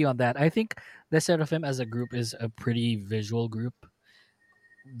disagree with you on that. I think the set of him as a group is a pretty visual group.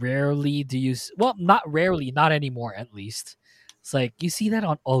 Rarely do you, well, not rarely, not anymore at least. It's like you see that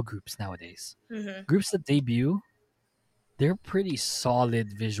on all groups nowadays. Mhm. Groups that debut, they're pretty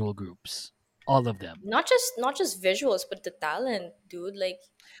solid visual groups. All of them. Not just visuals, but the talent, dude. Like,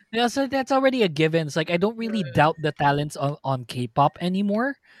 Yeah, so that's already a given. It's like I don't really doubt the talents on K-pop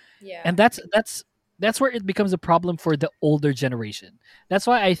anymore. yeah. And that's where it becomes a problem for the older generation. That's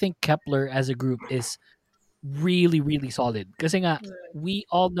why I think Kep1er as a group is really really solid. Kasi nga we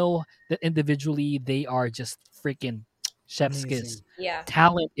all know that individually they are just freaking chef's kiss. Amazing. Yeah.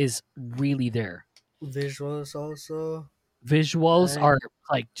 Talent is really there. Visuals also. Visuals Right. are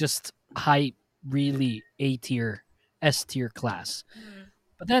like just high, really A tier, S tier class.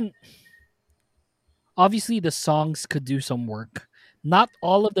 But then obviously the songs could do some work. Not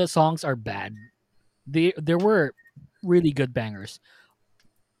all of the songs are bad. There were really good bangers.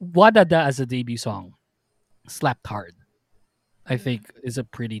 Wadada as a debut song slapped hard. I think is a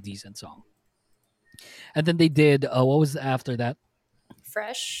pretty decent song. And then they did what was after that?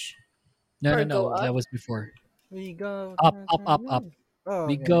 Fresh No, or no, go no, up. that was before. We go. Up, up, up, up. Oh,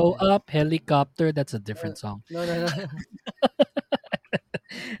 We okay, go okay. up helicopter. That's a Uh, different song. no, no, no.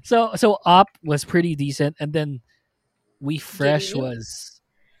 So up was pretty decent, and then we fresh Giddy. was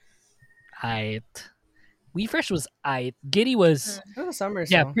aight. We fresh was aight. Giddy was That was a summer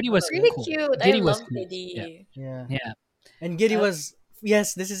yeah, song. pretty I was love it. Really cool. cute. I Giddy was love cute. Yeah, Giddy. Yeah. yeah, And Giddy Uh, was,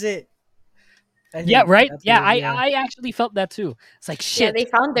 yes, this is it. I yeah. think Right. that's Yeah, what it, yeah. I actually felt that too. It's like yeah, they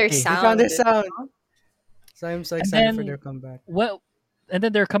shit. found their Okay, They found their sound. sound. So I'm so and excited for their then comeback. well, and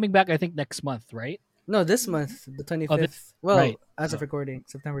then they're coming back. I think next month, right? No, this month, the Oh, this, 25th. Well, right. as So of recording,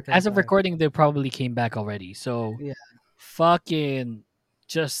 September as of 25. recording, they probably came back already. So Yeah. fucking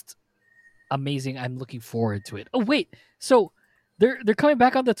just amazing. I'm looking forward to it. Oh wait, so they're coming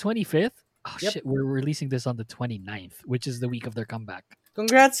back on the 25th. Oh Yep. shit, we're releasing this on the 29th, which is the week of their comeback.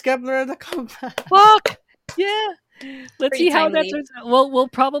 Congrats, Kep1er, on the comeback. Fuck yeah! Let's Pretty see how that timely. turns out. Well, we'll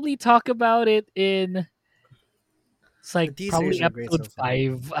probably talk about it in it's The like teasers probably are great so episode far.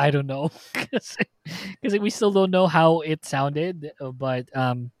 5. I don't know because we still don't know how it sounded. But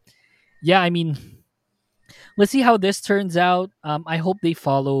yeah, I mean, let's see how this turns out. I hope they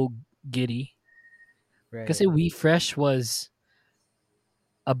follow Giddy because Right. We Fresh was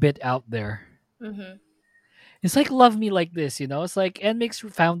a bit out there. Mm-hmm. It's like Love Me Like This, you know? It's like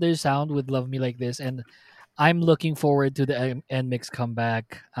NMIX found their sound with Love Me Like This, and I'm looking forward to the NMIX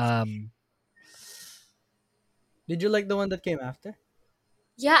comeback. Did you like the one that came after?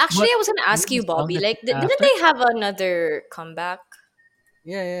 Yeah, actually, What I was gonna was ask the you, song Bobby. that Like, came didn't after? they have another comeback?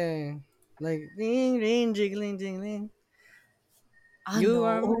 Yeah, yeah, yeah. Like, ding, ding, jiggling, jingling. Oh You no!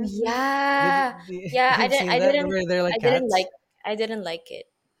 are Oh my sweet. yeah, Did yeah. you seen that? Where they're like I didn't like. cats? I didn't like it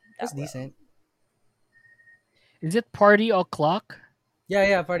That's that well. decent. Is it Party O'Clock? Yeah,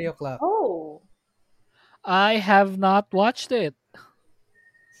 yeah, Party O'Clock. Oh, I have not watched it.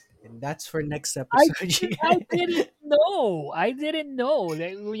 And that's for next I episode. I didn't know. I didn't know.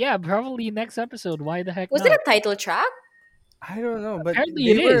 Yeah, probably next episode. Why the heck was it not? a title track? I don't know, but Apparently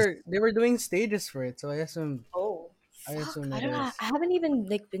it is. they were doing stages for it, so Oh, I fuck! assume I it don't know. is. I haven't even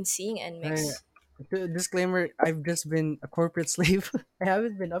like been seeing I, NMIX. disclaimer: I've just been a corporate slave. I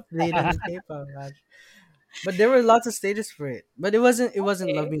haven't been updated with K-pop much. But there were lots of stages for it. But it wasn't Love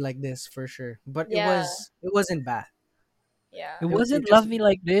Okay. Me Like This for sure. But Yeah, it wasn't bad. yeah. It It wasn't just Love Me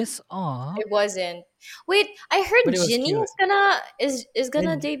Like This. Aw. It wasn't. Wait, I but heard it was Ginny cute. is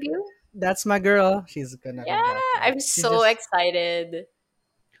gonna And debut. that's my girl. She's gonna Yeah, come back. Yeah. I'm She so just excited.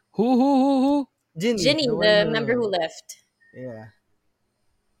 Who? Ginny, Ginny, the one the member who who left. yeah.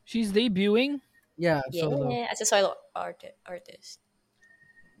 She's debuting? Yeah, solo. Yeah, as a solo artist.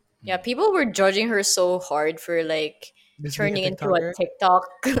 Yeah, people were judging her so hard for like Just being a turning into a TikToker. TikTok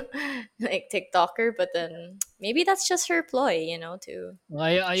like TikToker, but then maybe that's just her ploy, I would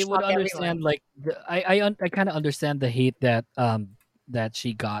shock everyone. understand like I kind of understand the hate that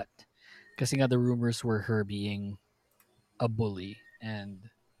she got because the rumors were her being a bully and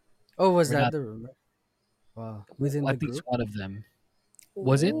Oh, was we're that not the rumor? Wow. Within the at least group? one of them.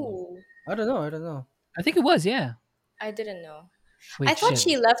 Was it? Oh. Ooh, I don't know. I don't know. I think it was, yeah. I didn't know. I Wait, thought shit.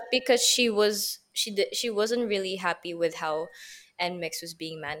 she left because she wasn't really happy with how NMIX was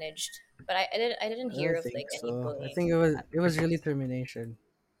being managed. But I didn't I hear don't of think like any so. I bullying. think it was really termination.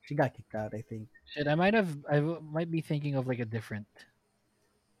 She got kicked out, I think. Shit, might be thinking of like a different.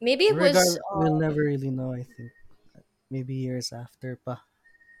 Maybe it was Regard we'll never really know, I think. Maybe years after pa.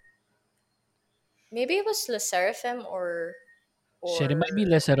 Le Seraphim Shit, it might be or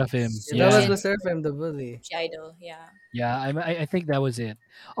less out of him. Yeah, that was Yeah, Sujin Lester from the bully. G Idol. Yeah. yeah. I think that was it.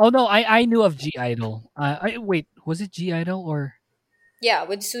 Oh no, I knew of G Idol. I wait, was it G Idol or Yeah,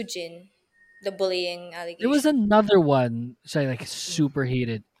 with Sujin, the bullying there was allegation. another one? Sorry, like super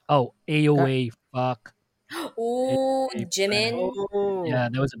hated. Oh, Ka- AOA. Fuck. Ooh, AOA, fuck. Oh, Yeah,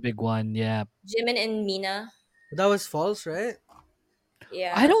 that was a big one. Yeah. Jimin and Mina. that was false, right?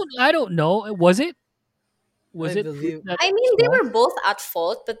 Yeah. I don't know. Was it? I Was it proof believe. that I it was mean, they false? were both at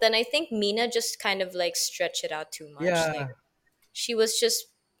fault, but then I think Mina just kind of like stretched it out too much. Like Yeah, she was just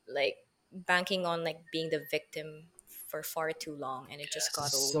like banking on like being the victim for far too long, and it just this got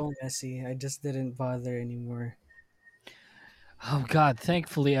is old. so messy. I just didn't bother anymore. Oh God!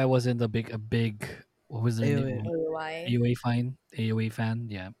 Thankfully, I wasn't a big. What was their Anyway, name? AOI. AOA fan.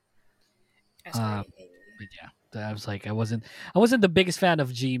 Yeah. Um. Sorry. But yeah, I was like, I wasn't the biggest fan of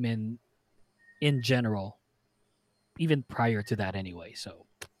Jimin in general, even prior to that. Anyway. So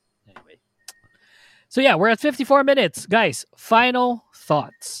anyway. So yeah, we're at 54 minutes, guys. Final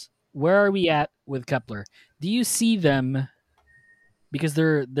thoughts. Where are we at with Kepler? Do you see them because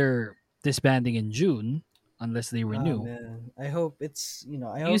they're disbanding in June unless they Oh renew. man, I hope it's I Do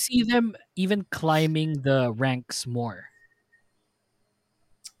you hope see them even climbing the ranks more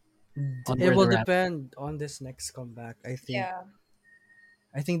on it where will they're at? depend on this next comeback. Yeah.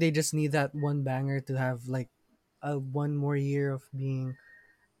 I think they just need that one banger to have like one more year of being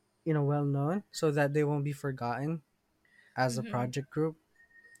well known, so that they won't be forgotten as a Mm-hmm. project group.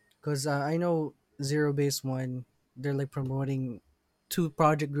 Because I know Zero Base One, they're like promoting two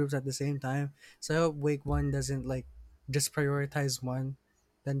project groups at the same time. So I hope Wake One doesn't like just prioritize one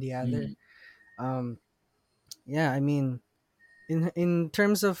than the other. Mm. Um, yeah, I mean, in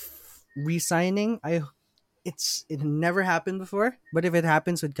terms of re-signing, it never happened before. But if it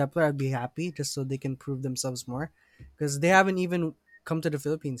happens with Kep1er, I'd be happy just so they can prove themselves more, because they haven't even come to the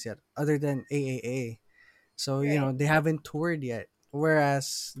Philippines yet, other than AAA. So Right. they haven't toured yet.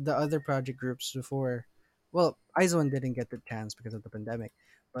 Whereas the other project groups before, well, IZ*ONE didn't get the chance because of the pandemic,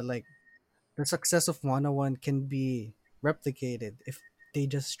 but like the success of 101 can be replicated if they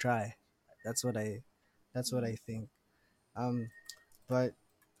just try. That's what I, that's what I think. Um, but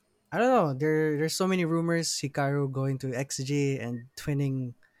I don't know. There's so many rumors. Hikaru going to XG and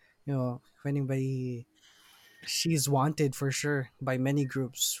twinning, twinning by, she's wanted for sure by many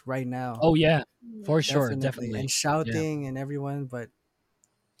groups right now. Oh yeah, Mm. for sure, Definitely. And definitely. Yeah. shouting and everyone, but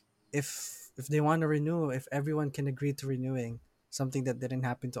if they want to renew, if everyone can agree to renewing, something that didn't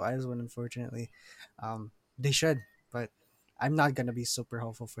happen to IZ*ONE, unfortunately, they should. But I'm not gonna be super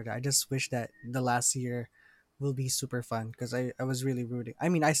hopeful for that. I just wish that the last year will be super fun, because I was really rooting. I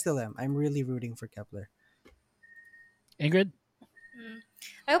mean, I still am. I'm really rooting for Kep1er. Ingrid, Mm.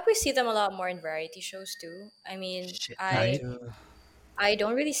 I hope we see them a lot more in variety shows too. I mean, shit, Me right? too. I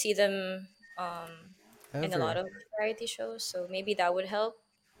don't really see them in a lot Ever. of variety shows, so maybe that would help.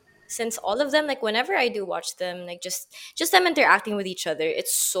 Since all of them, like whenever I do watch them, like just them interacting with each other,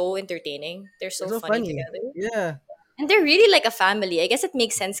 it's so entertaining. They're It's so so funny funny. together, Yeah. and they're really like a family. I guess it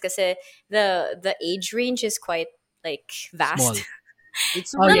makes sense because the age range is quite like Small. vast.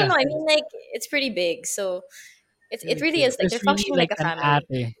 It's Oh No, super no, yeah, no. I cute. mean, like it's pretty big, so It's it really really cute. is like there's they're really functioning like like a an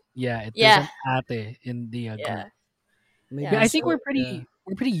family. ate. Yeah, there's Yeah, an ate in the group. yeah, Maybe Yeah, yeah. I this think So yeah.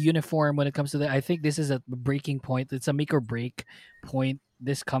 we're pretty uniform when it comes to that. I think this is a breaking point. It's a make or break point.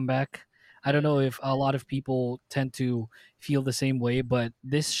 This comeback. I don't know mm, if a lot of people tend to feel the same way, but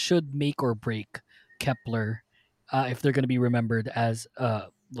this should make or break Kep1er if they're going to be remembered as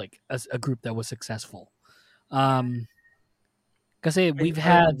as a group that was successful. yeah. Um, because we've I want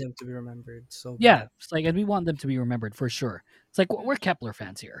had them to be remembered so yeah, bad. it's like and we want them to be remembered for sure. It's like we're Mm. Kep1er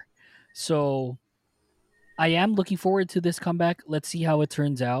fans here, so I am looking forward to this comeback. Let's see how it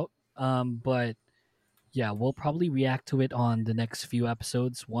turns out. But yeah, we'll probably react to it on the next few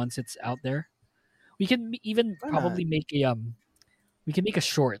episodes once it's out there. We can even Why not? probably make a we can make a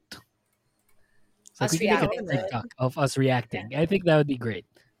short. It's like we Us can make Yeah, a why reacting to not? it. TikTok of us Yeah. reacting. I think that would be great.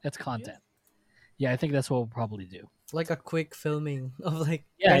 That's content. Yeah, I think that's what we'll probably do. Like a quick filming of like,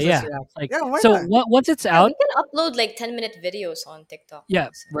 Yeah, guys, let's yeah. react. It's like Yeah, why so not? once it's Yeah, we out, can upload like 10-minute videos on TikTok. yeah,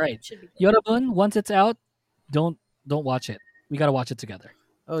 So right. should be good. Yorobun, once it's out, don't watch it. We gotta watch it together.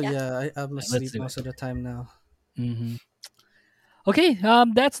 Oh Yeah. yeah, I'm Yeah, let's asleep do it. most of the time now. Hmm. Okay,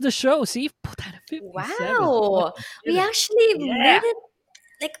 that's the show. See, put that at 57. Wow. Fucking We kidding. actually Yeah. made it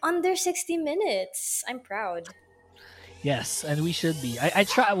like under 60 minutes. I'm proud. Yes, and we should be. I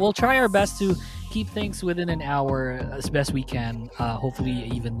try. We'll try our best to keep things within an hour as best we can. Hopefully,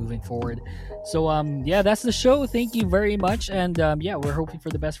 even moving forward. So, yeah, that's the show. Thank you very much, and yeah, we're hoping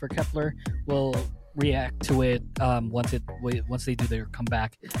for the best for Kep1er. We'll react to it once they do their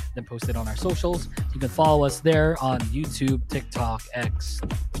comeback, then post it on our socials. You can follow us there on YouTube, TikTok, X,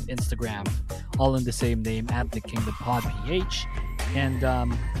 Instagram, all in the same name at the Kingdom Pod PH. And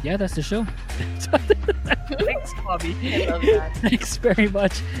yeah, that's the show. Thanks, Bobby. I love that. Thanks very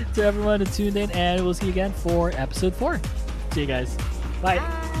much to everyone who tuned in, and we'll see you again for episode 4. See you guys. Bye.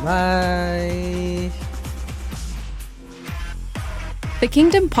 Bye. The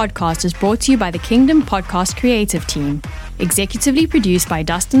Kingdom Podcast is brought to you by the Kingdom Podcast creative team, executively produced by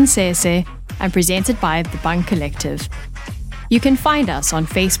Dustin Sese and presented by the Bunk Collective. You can find us on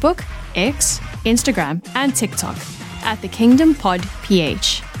Facebook, X, Instagram, and TikTok at the Kingdom Pod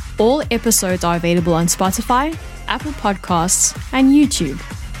PH. All episodes are available on Spotify, Apple Podcasts, and YouTube.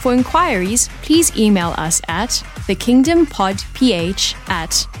 For inquiries, please email us at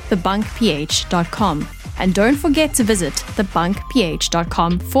thekingdompodph@thebunkph.com. And don't forget to visit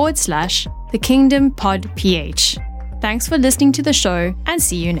thebunkph.com/thekingdompodph. Thanks for listening to the show and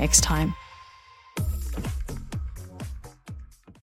see you next time.